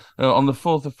people on the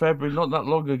 4th of February, not that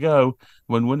long ago,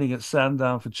 when winning at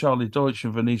Sandown for Charlie Deutsch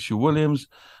and Venetia Williams.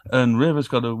 And Rivers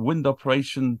got a wind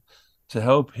operation to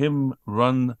help him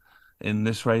run in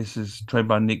this race, is trained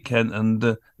by Nick Kent,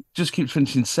 and just keeps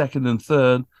finishing second and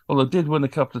third, although did win a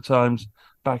couple of times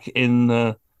back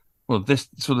in, this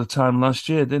sort of time last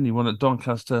year, didn't he? Won at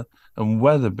Doncaster and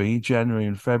Wetherby, January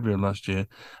and February last year.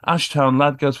 Ashtown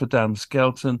Lad goes for Dan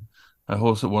Skelton, a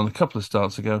horse that won a couple of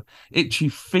starts ago. Itchy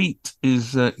Feet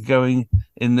is going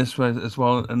in this race as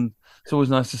well, and it's always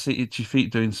nice to see Itchy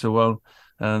Feet doing so well.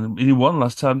 And he won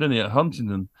last time, didn't he, at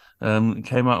Huntingdon?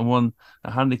 Came out and won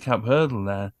a handicap hurdle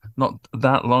there not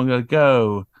that long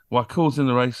ago. Wakul's in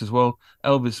the race as well.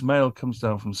 Elvis Mail comes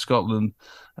down from Scotland,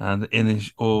 and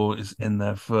Inish Orr is in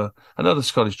there for another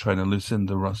Scottish trainer,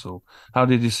 Lucinda Russell. How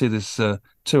did you see this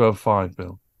 2:05,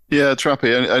 Bill? Yeah,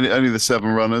 Trappy, only the 7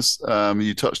 runners.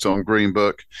 You touched on Green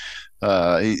Book.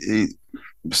 He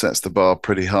sets the bar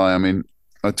pretty high. I mean,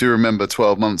 I do remember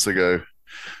 12 months ago,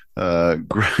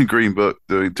 Green Book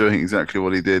doing exactly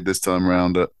what he did this time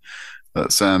around at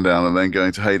Sandown, and then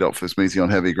going to Haydock for this meeting on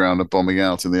heavy ground and bombing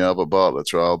out in the Albert Bartlett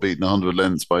trial, beaten 100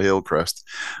 lengths by Hillcrest.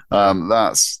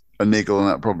 That's a niggle, and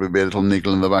that probably be a little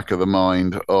niggle in the back of the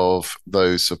mind of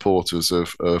those supporters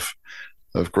of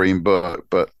Green Book.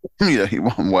 But he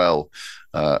won well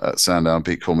at Sandown,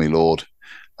 beat Call Me Lord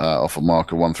off a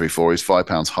mark of 134. He's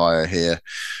 £5 higher here,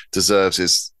 deserves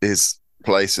his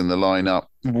place in the lineup.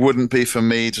 Wouldn't be for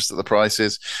me just at the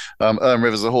prices. Earn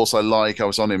Rivers, a horse I like. I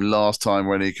was on him last time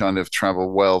when he kind of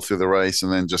travelled well through the race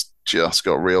and then just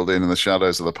got reeled in the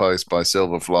shadows of the post by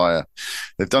Silver Flyer.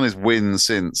 They've done his wins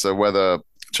since, so whether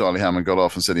Charlie Hammond got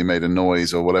off and said he made a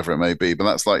noise or whatever it may be, but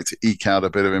that's like to eke out a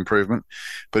bit of improvement.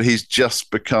 But he's just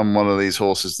become one of these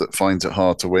horses that finds it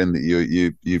hard to win. That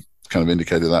you kind of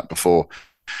indicated that before.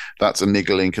 That's a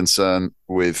niggling concern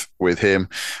with him.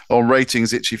 On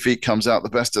ratings, Itchy Feet comes out the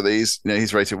best of these.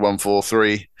 He's rated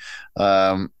 143,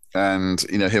 and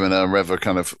him and Earn Rev are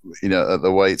kind of at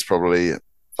the weights probably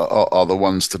are the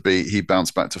ones to beat. He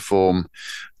bounced back to form.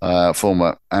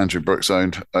 Former Andrew Brooks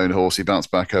owned horse. He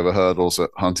bounced back over hurdles at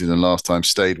Huntingdon last time,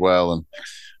 stayed well and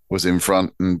was in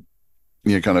front, and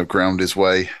kind of ground his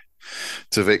way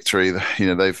to victory.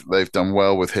 They've done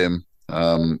well with him.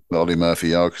 Ollie Murphy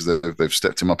because they've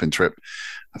stepped him up in trip.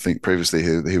 I think previously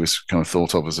he was kind of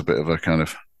thought of as a bit of a kind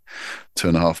of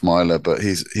 2.5 miler, but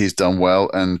he's done well.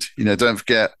 And don't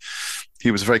forget,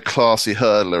 he was a very classy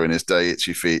hurdler in his day,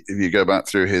 Itchy Feet. If you go back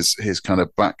through his kind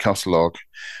of back catalogue,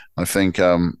 I think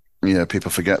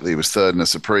people forget that he was third in the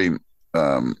Supreme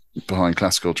behind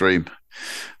Classical Dream.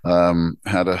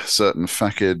 Had a certain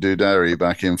Fakir Dudari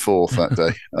back in fourth that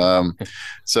day.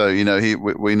 So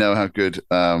we know how good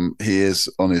he is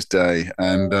on his day,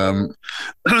 and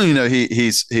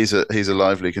he's a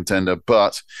lively contender.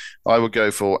 But I would go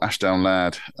for Ashdown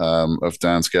Lad of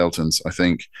Dan Skelton's. I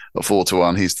think at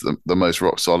 4-1, he's the most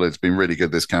rock solid. He's been really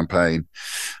good this campaign.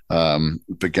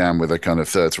 Began with a kind of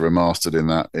third to remastered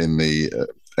in the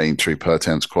Aintree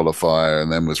Pertemps qualifier,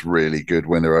 and then was really good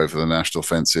winner over the national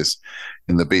fences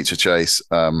in the Beecher Chase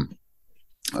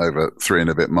over 3 and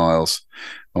a bit miles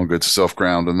on good to soft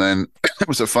ground. And then it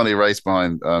was a funny race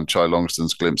behind Chai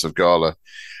Longston's Glimpse of Gala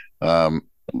at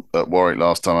Warwick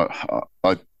last time.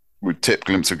 We tipped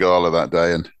Glimpse of Gala that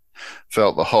day and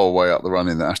felt the whole way up the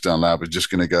running that Ashdown Lad was just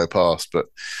going to go past, but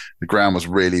the ground was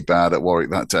really bad at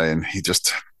Warwick that day, and he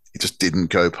just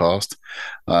didn't go past.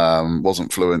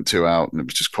 Wasn't fluent 2 out, and it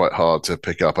was just quite hard to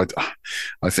pick up.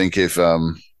 I think if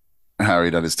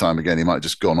Harry'd had his time again, he might have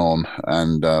just gone on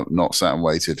and not sat and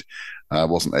waited.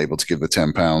 Wasn't able to give the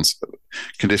 £10.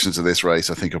 Conditions of this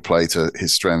race, I think, will play to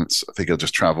his strengths. I think he'll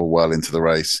just travel well into the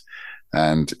race.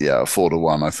 And yeah,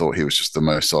 4-1, I thought he was just the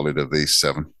most solid of these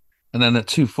 7. And then at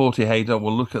 2:40, Haydock,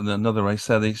 we'll look at another race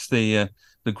there. It's the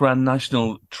Grand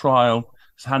National Trial.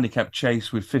 It's a handicap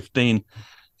chase with 15,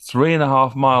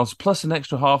 3.5 miles, plus an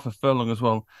extra half a furlong as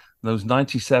well. Those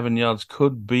 97 yards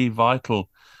could be vital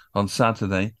on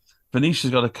Saturday.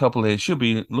 Venetia's got a couple here. She'll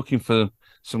be looking for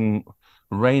some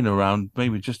rain around,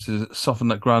 maybe just to soften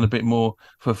that ground a bit more.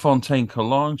 For Fontaine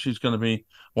Cologne, she's going to be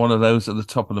one of those at the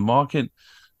top of the market.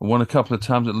 Won a couple of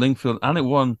times at Lingfield, and it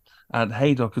won at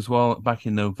Haydock as well back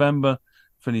in November.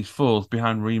 Finished 4th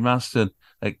behind Remastered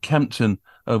at Kempton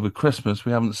over Christmas.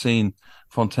 We haven't seen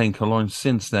Fontaine Cologne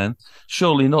since then.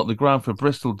 Surely not the ground for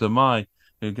Bristol De Mai,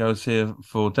 who goes here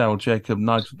for Darryl Jacob,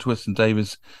 Nigel Twist and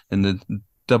Davis in the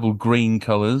double green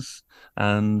colours,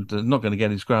 and not going to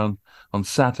get his ground on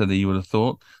Saturday, you would have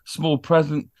thought. Small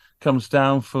Present comes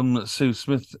down from Sue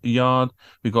Smith Yard.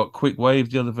 We've got Quick Wave,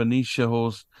 the other Venetia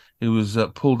horse, who was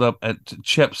pulled up at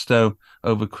Chepstow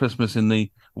over Christmas in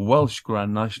the Welsh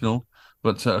Grand National,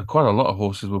 but quite a lot of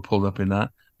horses were pulled up in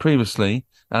that previously,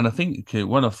 and I think it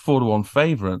won a 4-1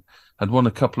 favourite, had won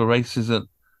a couple of races at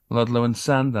Ludlow and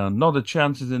Sandown. Not a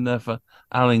chances in there for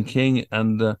Alan King,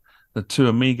 and the Two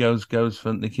Amigos goes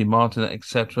for Nicky Martin,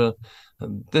 etc.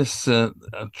 This a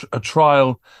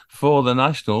trial for the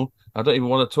National. I don't even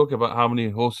want to talk about how many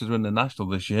horses are in the National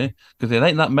this year, because it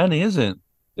ain't that many, is it?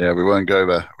 Yeah, we won't go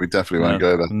there. We definitely won't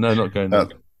go there. No, not going there.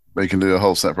 We can do a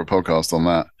whole separate podcast on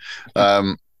that.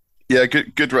 Yeah,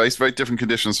 good race. Very different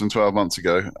conditions from 12 months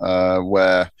ago,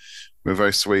 where we were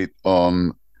very sweet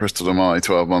on Bristol De Mai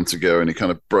 12 months ago, and he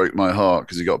kind of broke my heart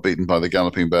because he got beaten by the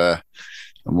Galloping Bear.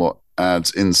 And what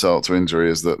adds insult to injury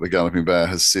is that the Galloping Bear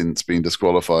has since been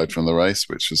disqualified from the race,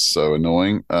 which is so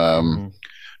annoying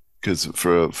because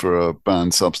for a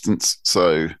banned substance.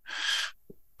 So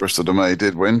Bristol De Mai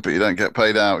did win, but you don't get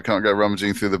paid out. Can't go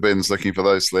rummaging through the bins looking for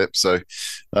those slips. So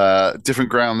different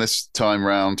ground this time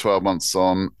round, 12 months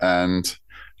on, and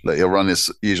he'll run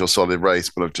his usual solid race,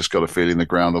 but I've just got a feeling the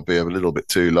ground will be a little bit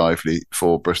too lively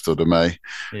for Bristol De Mai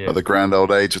at the grand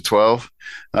old age of 12.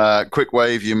 Quick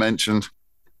Wave, you mentioned,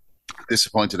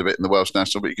 disappointed a bit in the Welsh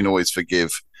National, but you can always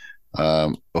forgive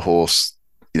a horse,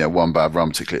 one bad run,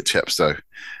 particularly at Chepstow,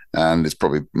 and it's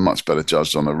probably much better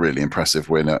judged on a really impressive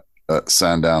win at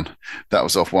Sandown. That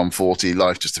was off 140.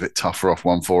 Life just a bit tougher off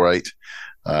 148.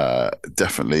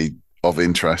 Definitely of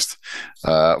interest.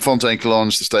 Fontaine Cologne,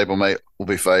 the stablemate, will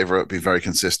be favourite, be very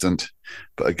consistent,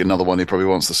 but another one who probably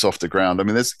wants the softer ground. I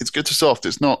mean, it's good to soft.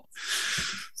 It's not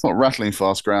rattling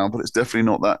fast ground, but it's definitely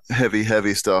not that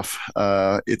heavy stuff.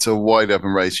 It's a wide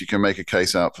open race. You can make a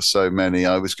case out for so many.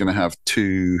 I was going to have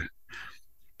 2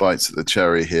 bites at the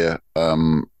cherry here,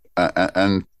 and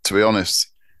to be honest,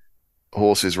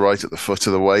 horses right at the foot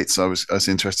of the weights I was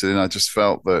interested in. I just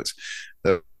felt that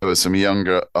there were some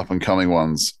younger up and coming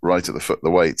ones right at the foot of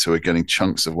the weights who are getting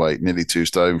chunks of weight, nearly 2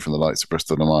 stone from the likes of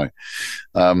Bristol De Mai.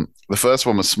 The first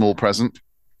one was Small Present,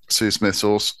 Sue Smith's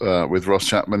horse, with Ross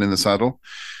Chapman in the saddle.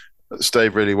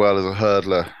 Stayed really well as a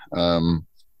hurdler.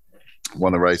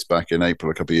 Won a race back in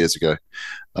April a couple of years ago,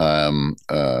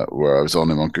 where I was on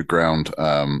him on good ground.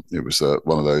 It was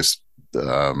one of those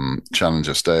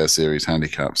Challenger Stayer Series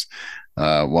handicaps.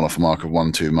 Won off a mark of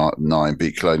 1-2-9,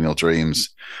 beat Colonial Dreams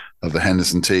of the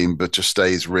Henderson team, but just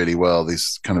stays really well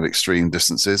these kind of extreme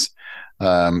distances.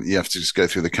 You have to just go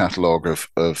through the catalogue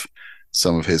of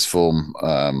some of his form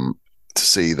to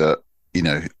see that, you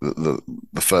know, the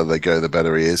further they go, the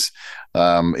better he is.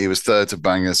 He was third to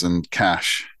Bangers and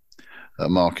Cash at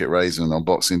Market Raisin on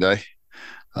Boxing Day.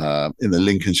 In the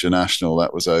Lincolnshire National,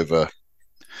 that was over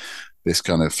this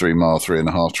kind of 3 mile,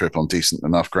 3.5 trip on decent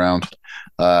enough ground.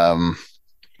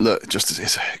 Look,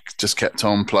 just kept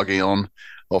on plugging on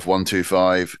off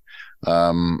 125.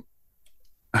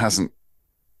 Hasn't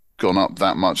gone up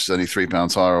that much. It's only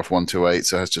 £3 higher off 128,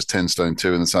 so has just 10 stone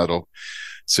 2 in the saddle.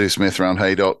 Sue Smith around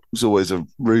Haydock was always a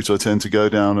route I tend to go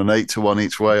down, an 8-1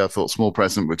 each way. I thought Small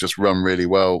Present would just run really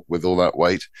well with all that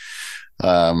weight,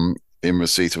 in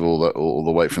receipt of all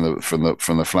the weight from the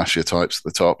flashier types at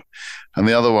the top. And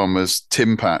the other one was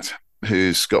Tim Pat,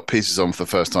 who's got pieces on for the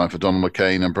first time for Donald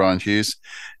McCain and Brian Hughes.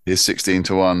 He's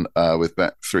 16-1 with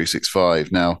bet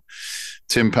 365. Now,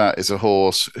 Tim Pat is a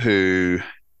horse who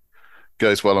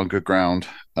goes well on good ground,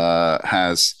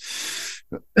 has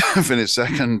finished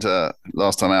second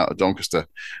last time out at Doncaster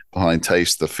behind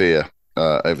Taste the Fear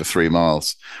over 3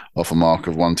 miles off a mark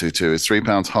of 122. It's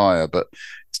 £3 higher, but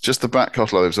it's just the back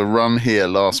catalogue. There was a run here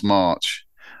last March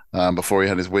before he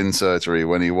had his wind surgery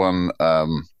when he won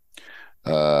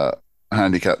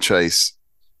handicap chase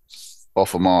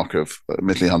off a mark of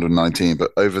admittedly 119,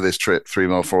 but over this trip 3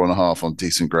 mile 4.5 on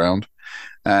decent ground.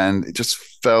 And it just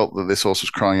felt that this horse was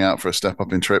crying out for a step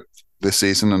up in trip this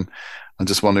season, and I'm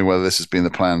just wondering whether this has been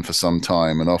the plan for some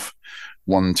time. And off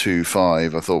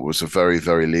 125, I thought was a very,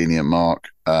 very lenient mark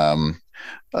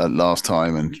last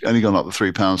time, and only gone up the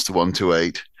 £3 to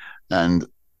 128, and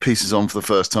pieces on for the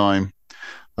first time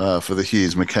for the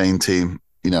Hughes McCain team.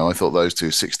 You know, I thought those two,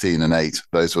 16 and 8,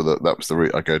 that was the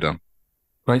route I go down.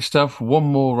 Great stuff. One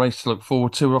more race to look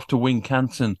forward to. We're off to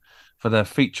Wincanton for their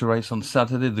feature race on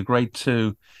Saturday, the Grade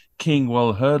 2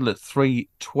 Kingwell Hurdle at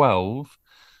 3:12.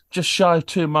 Just shy of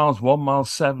 2 miles, 1 mile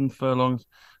 7 furlongs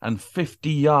and 50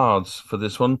 yards for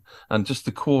this one. And just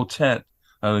the quartet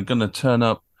are going to turn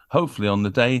up, hopefully, on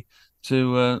the day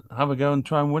to have a go and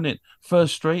try and win it.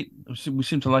 First Street, we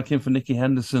seem to like him for Nicky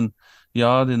Henderson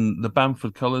Yard in the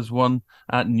Bamford colours, won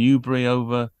at Newbury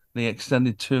over the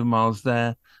extended 2 miles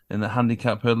there in the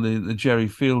handicap hurdle, the Jerry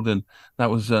Fielden. That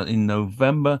was in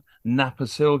November.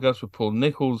 Nappers Hill goes for Paul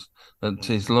Nichols at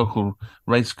his local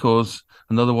racecourse.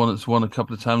 Another one that's won a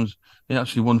couple of times. He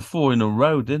actually won 4 in a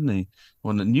row, didn't he?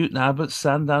 Won at Newton Abbot,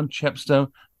 Sandown, Chepstow,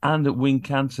 and at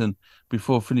Wincanton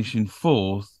before finishing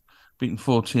 4th, beating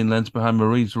 14 lengths behind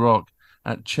Marie's Rock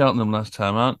at Cheltenham last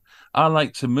time out. I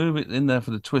like to move it in there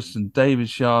for the Twist and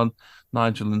Davis Yard,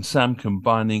 Nigel and Sam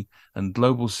combining, and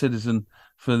Global Citizen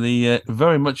for the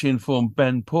very much informed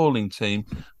Ben Pauling team,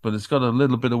 but it's got a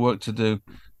little bit of work to do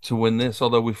to win this.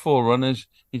 Although with 4 runners,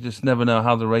 you just never know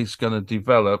how the race is going to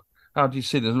develop. How do you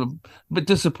see this? A bit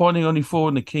disappointing, only 4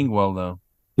 in the Kingwell, though.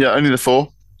 Yeah, only the 4.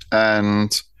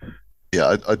 And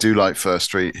yeah, I do like First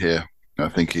Street here. I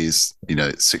think he's,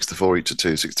 6-4 each of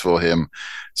 2, 6-4 him,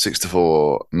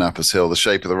 6-4 Nappers Hill. The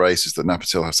shape of the race is that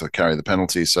Nappers Hill has to carry the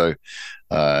penalty, so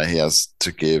he has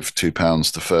to give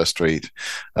 £2 to First Street.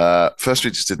 First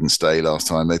Street just didn't stay last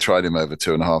time. They tried him over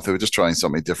 2.5. They were just trying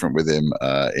something different with him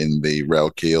in the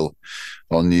Rail Keel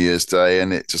on New Year's Day,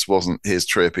 and it just wasn't his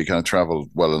trip. He kind of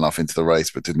travelled well enough into the race,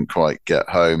 but didn't quite get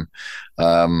home.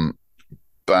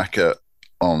 Back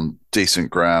on decent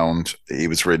ground, he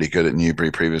was really good at Newbury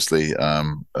previously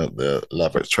at the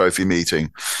Laverick Trophy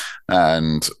meeting,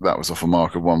 and that was off a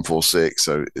mark of 146,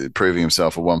 so proving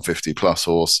himself a 150 plus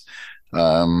horse.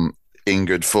 In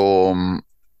good form,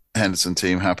 Henderson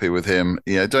team happy with him.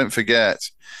 Don't forget,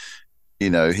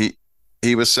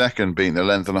 he was second, beating a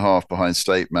length and a half behind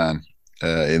State Man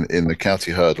in the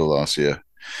county hurdle last year,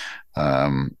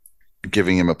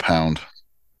 giving him £1.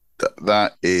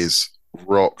 That is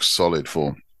rock solid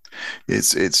form.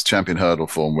 It's champion hurdle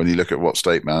form when you look at what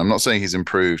State Man. I'm not saying he's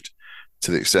improved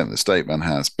to the extent that State Man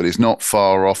has, but he's not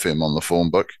far off him on the form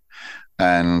book,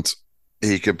 and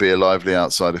he could be a lively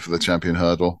outsider for the champion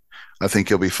hurdle. I think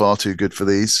he'll be far too good for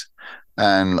these,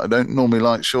 and I don't normally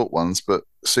like short ones, but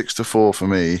 6-4 for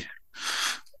me.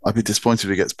 I'd be disappointed if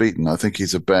he gets beaten. I think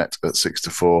he's a bet at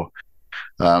 6-4.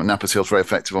 Nappers Hill's very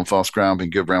effective on fast ground, been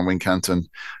good around Wincanton,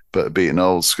 but beaten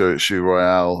Old Shoe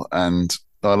Royale, and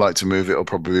I like to move it. It'll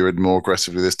probably be ridden more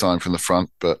aggressively this time from the front,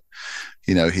 but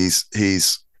he's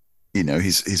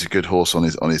a good horse on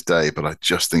his day. But I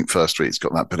just think First Street's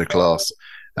got that bit of class,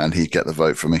 and he'd get the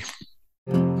vote for me.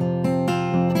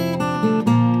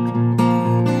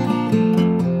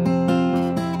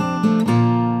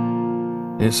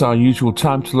 It's our usual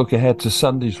time to look ahead to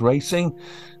Sunday's racing.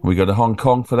 We go to Hong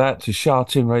Kong for that, to Sha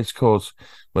Tin Racecourse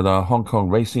with our Hong Kong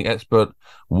racing expert,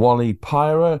 Wally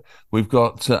Pyra. We've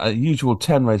got a usual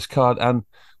 10-race card, and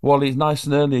Wally, nice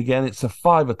and early again. It's a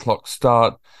 5 o'clock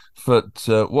start for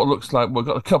what looks like we've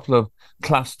got a couple of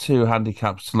Class 2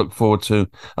 handicaps to look forward to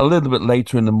a little bit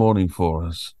later in the morning for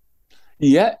us.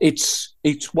 Yeah, it's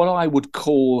what I would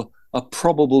call a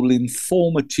probable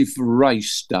informative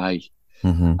race day.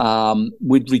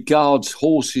 With regards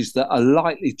horses that are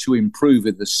likely to improve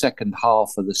in the second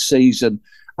half of the season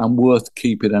and worth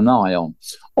keeping an eye on.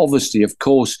 Obviously, of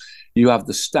course, you have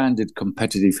the standard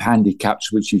competitive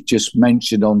handicaps, which you've just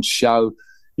mentioned on show.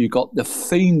 You got the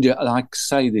and I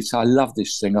say this, I love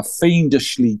this thing, a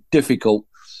fiendishly difficult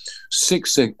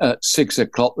 6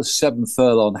 o'clock, the 7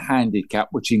 furlong handicap,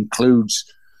 which includes,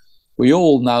 we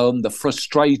all know them, the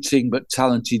frustrating but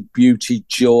talented Beauty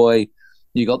Joy.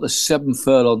 You got the 7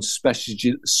 furlong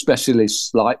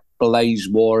specialists like Blaze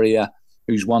Warrior,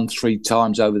 who's won 3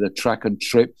 times over the track and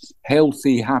trip.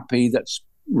 Healthy Happy, that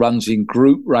runs in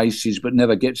group races but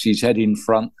never gets his head in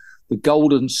front. The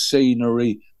Golden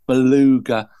Scenery,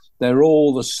 Beluga, they're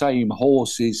all the same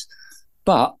horses.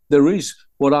 But there is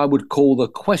what I would call the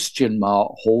question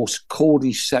mark horse,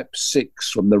 Cordyceps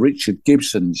 6 from the Richard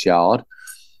Gibson's yard.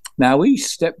 Now, he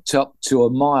stepped up to a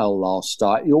mile last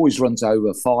start. He always runs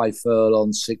over 5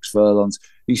 furlongs, 6 furlongs.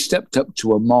 He stepped up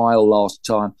to a mile last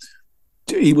time.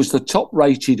 He was the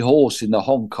top-rated horse in the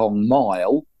Hong Kong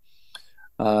mile,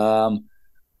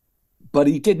 but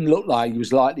he didn't look like he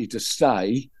was likely to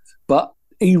stay. But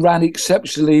he ran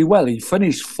exceptionally well. He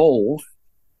finished 4th,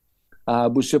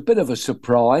 was a bit of a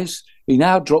surprise. He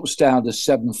now drops down to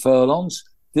 7 furlongs.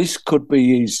 This could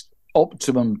be his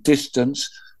optimum distance.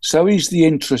 So he's the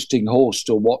interesting horse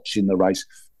to watch in the race.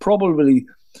 Probably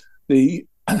the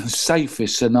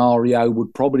safest scenario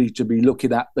would probably to be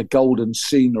looking at the Golden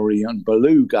Scenery and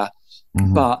Beluga,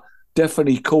 but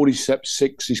definitely Cordyceps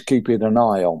 6 is keeping an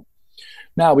eye on.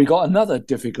 Now, we got another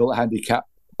difficult handicap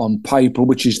on paper,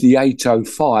 which is the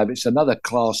 805. It's another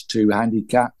Class 2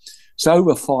 handicap. It's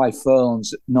over 5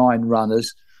 furlongs, 9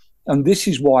 runners. And this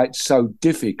is why it's so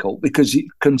difficult, because it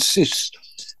consists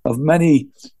of many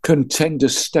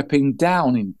contenders stepping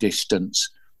down in distance.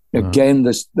 Again,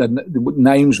 there's the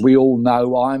names we all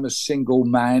know. I'm a Single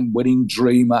Man, Winning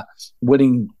Dreamer,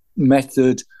 Winning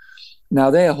Method. Now,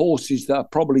 they're horses that are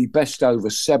probably best over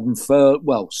 7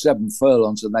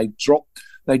 furlongs, and they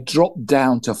drop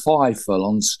down to 5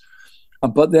 furlongs.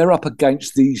 But they're up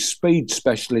against these speed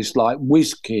specialists like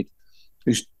WizKid,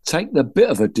 who's taken a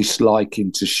bit of a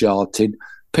disliking to Sha Tin,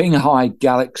 Ping Hai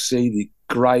Galaxy, the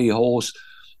grey horse,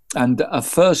 and a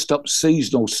first-up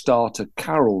seasonal starter,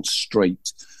 Carroll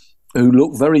Street, who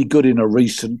looked very good in a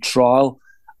recent trial.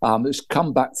 Has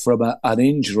come back from an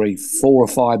injury, 4 or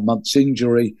 5 months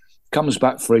injury, comes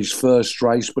back for his first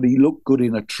race, but he looked good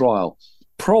in a trial.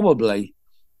 Probably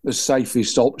the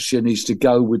safest option is to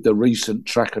go with the recent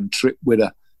track and trip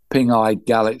winner, Ping Hai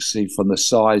Galaxy, from the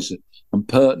size and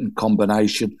Purton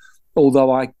combination.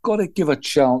 Although I got to give a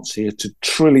chance here to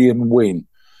Trillion Win,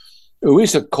 who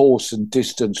is a course and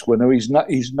distance winner. He's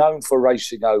known for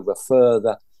racing over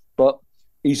further, but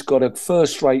he's got a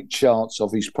first-rate chance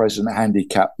of his present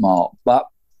handicap mark. But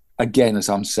again, as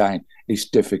I'm saying, it's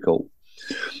difficult.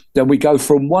 Then we go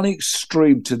from one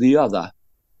extreme to the other,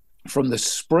 from the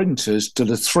sprinters to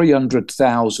the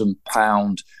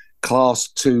 £300,000 Class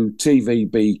 2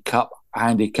 TVB Cup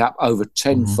handicap over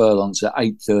 10 furlongs at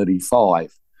 8.35.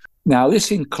 Now,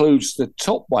 this includes the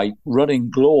top weight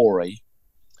Running Glory,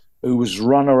 who was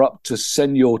runner-up to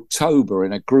Senor Toba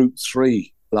in a Group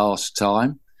 3 last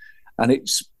time. And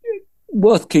it's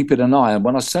worth keeping an eye on.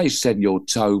 When I say Senor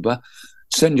Toba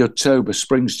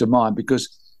springs to mind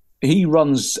because he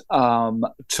runs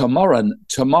tomorrow,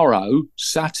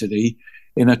 Saturday,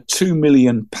 in a £2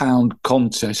 million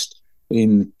contest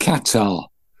in Qatar.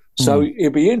 So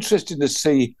it'll be interesting to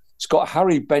see. It's got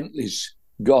Harry Bentley's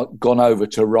gone over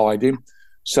to ride him.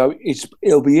 So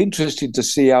it'll be interesting to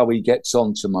see how he gets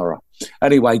on tomorrow.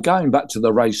 Anyway, going back to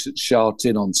the race at Sha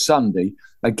Tin on Sunday,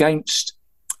 against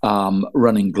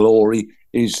Running Glory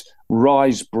is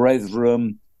Rise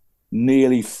Brethren,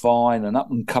 Nearly Fine, an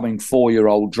up-and-coming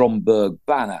 4-year-old Dromberg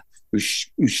Banner,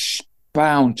 who's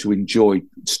bound to enjoy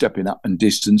stepping up in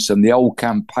distance, and the old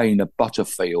campaigner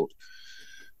Butterfield.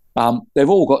 They've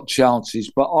all got chances,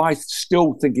 but I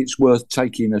still think it's worth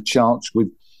taking a chance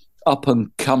with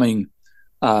up-and-coming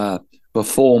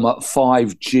performer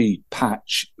 5G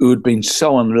Patch, who had been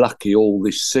so unlucky all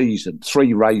this season.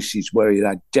 3 races where he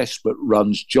had desperate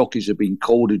runs. Jockeys have been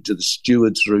called into the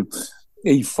stewards' room.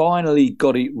 He finally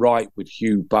got it right with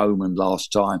Hugh Bowman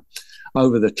last time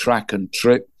over the track and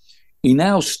trip. He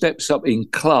now steps up in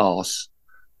class,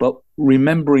 but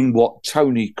remembering what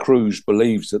Tony Cruz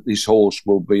believes, that this horse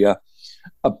will be a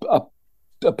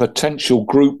potential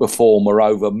group performer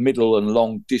over middle and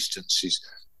long distances,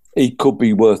 he could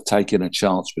be worth taking a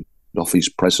chance with off his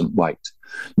present weight.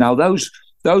 Now, those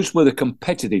were the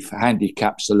competitive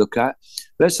handicaps to look at.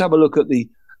 Let's have a look at the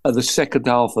second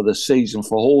half of the season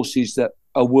for horses that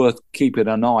are worth keeping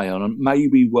an eye on and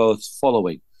maybe worth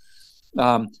following.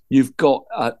 You've got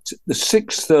at the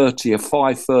 6:30, a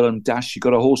 5 furlong dash. You've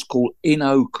got a horse called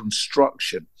Inno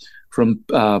Construction from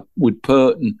with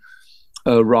Purton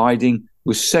riding.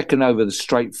 Was second over the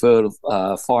straight 5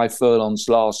 furlongs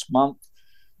last month.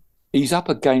 He's up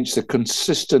against a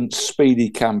consistent, speedy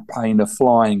campaigner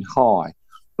Flying High,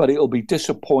 but it'll be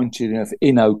disappointing if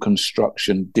Inno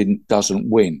Construction doesn't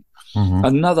win. Mm-hmm.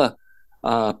 Another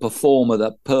performer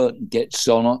that Purton gets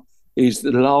on is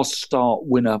the last start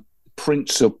winner,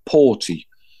 Prince of Porty,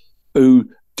 who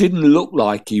didn't look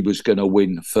like he was going to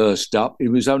win first up. It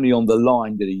was only on the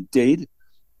line that he did.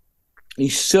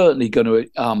 He's certainly going to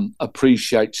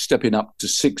appreciate stepping up to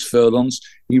 6 furlongs.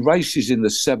 He races in the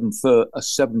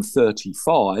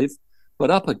 7:35, but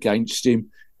up against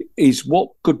him is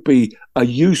what could be a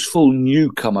useful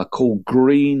newcomer called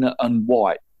Green and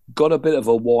White. Got a bit of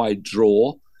a wide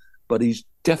draw, but he's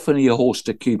definitely a horse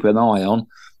to keep an eye on.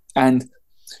 And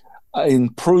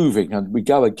improving, and we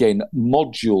go again,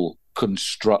 Module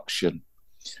Construction.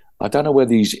 I don't know where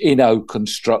these Inno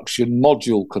Construction,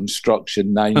 Module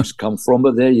Construction names come from,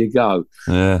 but there you go.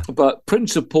 Yeah. But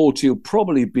Prince of Porty will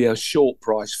probably be a short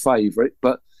price favourite,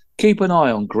 but keep an eye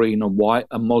on Green and White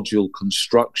and Module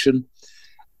Construction.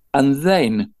 And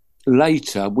then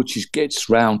later, gets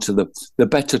round to the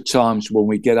better times when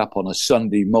we get up on a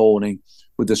Sunday morning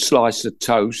with a slice of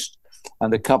toast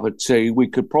and a cup of tea, we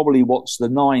could probably watch the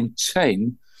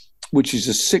 9:10, which is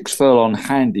a 6 furlong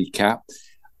handicap.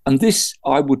 And this,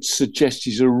 I would suggest,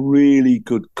 is a really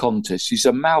good contest. It's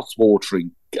a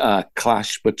mouth-watering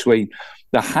clash between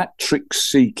the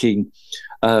hat-trick-seeking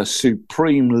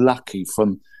Supreme Lucky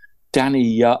from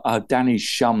Danny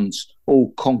Shum's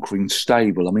all-conquering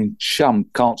stable. I mean, Shum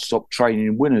can't stop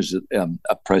training winners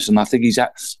at present. I think he's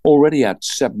already had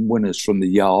 7 winners from the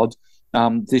yard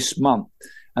this month.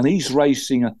 And he's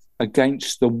racing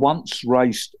against the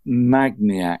once-raced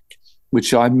Magniac,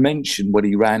 which I mentioned when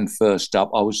he ran first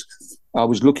up. I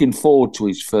was looking forward to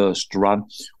his first run.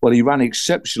 Well, he ran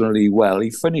exceptionally well.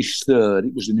 He finished third.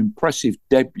 It was an impressive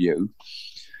debut.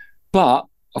 But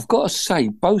I've got to say,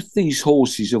 both these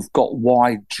horses have got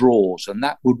wide draws, and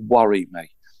that would worry me.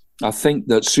 I think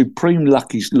that Supreme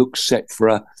Lucky's looks set for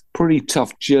a pretty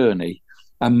tough journey,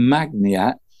 and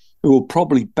Magniac, who will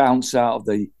probably bounce out of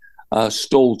the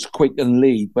stalls quick and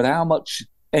lead, but how much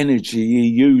energy he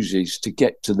uses to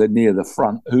get to near the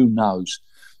front, who knows?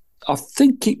 I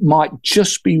think it might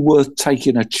just be worth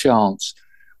taking a chance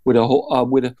with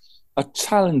a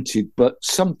talented but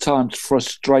sometimes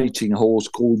frustrating horse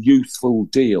called Youthful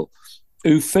Deal,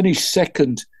 who finished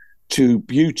second to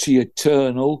Beauty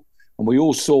Eternal, and we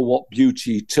all saw what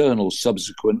Beauty Eternal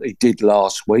subsequently did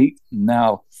last week.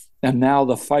 Now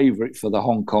the favourite for the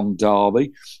Hong Kong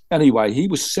Derby. Anyway, he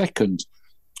was second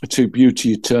to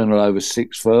Beauty Eternal over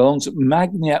 6 furlongs.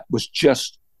 Magniac was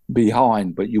just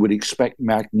behind, but you would expect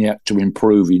Magniac to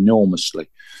improve enormously.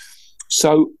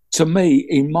 So, to me,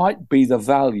 he might be the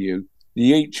value, the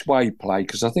each-way play,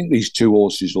 because I think these 2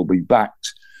 horses will be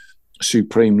backed,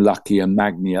 Supreme Lucky and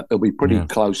Magniac. They'll be pretty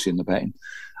close in the betting.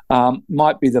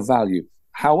 Might be the value.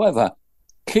 However,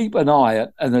 keep an eye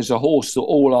at, and there's a horse that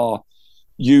all our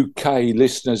UK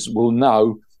listeners will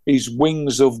know, is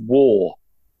Wings of War,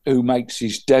 who makes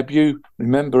his debut.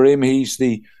 Remember him? He's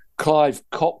the Clive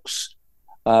Cox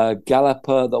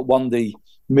galloper that won the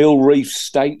Mill Reef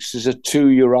Stakes as a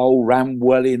 2-year-old, ran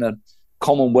well in a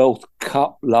Commonwealth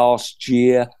Cup last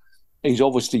year. He's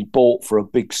obviously bought for a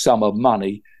big sum of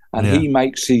money, and he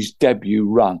makes his debut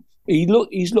run.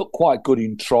 He's looked quite good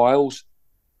in trials,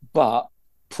 but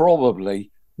probably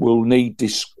will need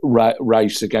this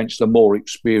race against a more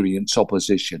experienced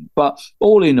opposition. But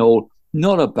all in all,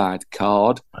 not a bad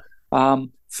card.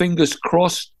 Fingers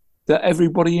crossed that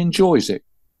everybody enjoys it.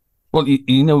 Well,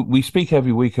 you know, we speak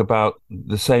every week about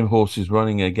the same horses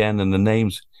running again, and the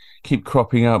names keep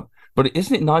cropping up. But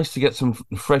isn't it nice to get some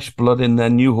fresh blood in there,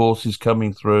 new horses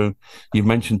coming through? You've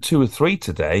mentioned 2 or 3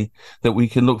 today that we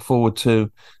can look forward to,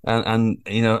 and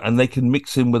you know, and they can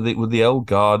mix in with the old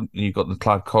guard. You've got the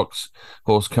Clive Cox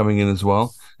horse coming in as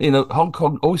well. You know, Hong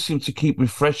Kong always seems to keep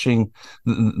refreshing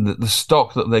the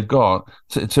stock that they've got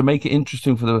to make it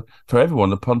interesting for everyone,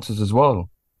 the punters as well.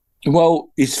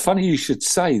 Well, it's funny you should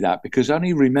say that, because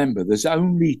only remember there's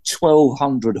only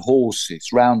 1,200 horses,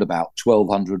 round about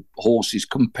 1,200 horses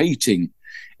competing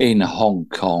in Hong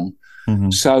Kong. Mm-hmm.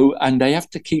 So, and they have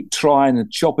to keep trying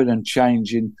and chopping and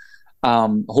changing.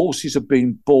 Horses have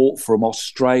been bought from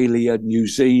Australia, New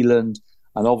Zealand,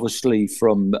 and obviously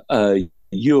from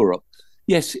Europe.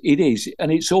 Yes, it is,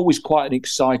 and it's always quite an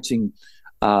exciting.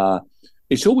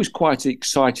 It's always quite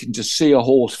exciting to see a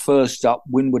horse first up,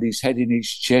 win with his head in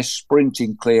his chest,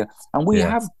 sprinting clear. And we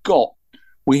have got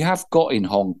in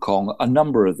Hong Kong a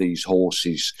number of these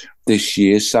horses this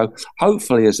year. So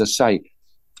hopefully, as I say,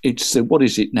 it's what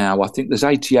is it now? I think there's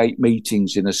 88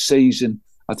 meetings in a season.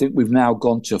 I think we've now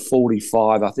gone to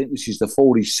 45. I think this is the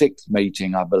 46th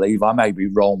meeting, I believe. I may be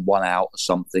wrong, one out or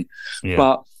something. Yeah.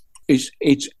 But it's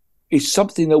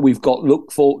something that we've got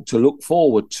to look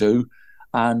forward to.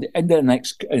 And in the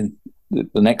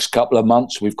next couple of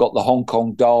months, we've got the Hong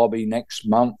Kong Derby next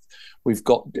month. We've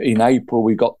got in April,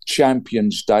 we've got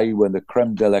Champions Day, when the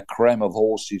creme de la creme of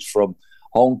horses from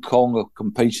Hong Kong are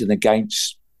competing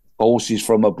against horses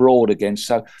from abroad again.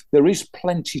 So there is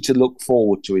plenty to look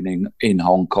forward to in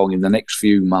Hong Kong in the next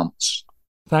few months.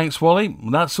 Thanks, Wally.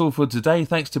 That's all for today.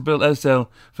 Thanks to Bill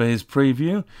Esdale for his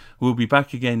preview. We'll be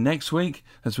back again next week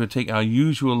as we take our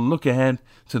usual look ahead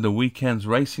to the weekend's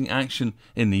racing action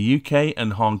in the UK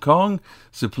and Hong Kong,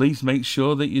 so please make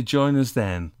sure that you join us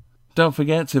then. Don't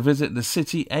forget to visit the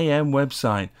City AM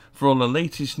website for all the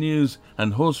latest news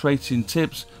and horse racing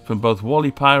tips from both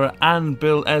Wally Pirate and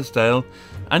Bill Esdale,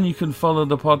 and you can follow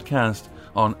the podcast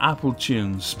on Apple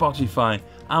Tunes, Spotify,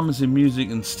 Amazon Music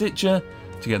and Stitcher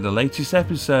to get the latest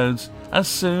episodes as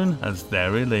soon as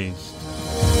they're released.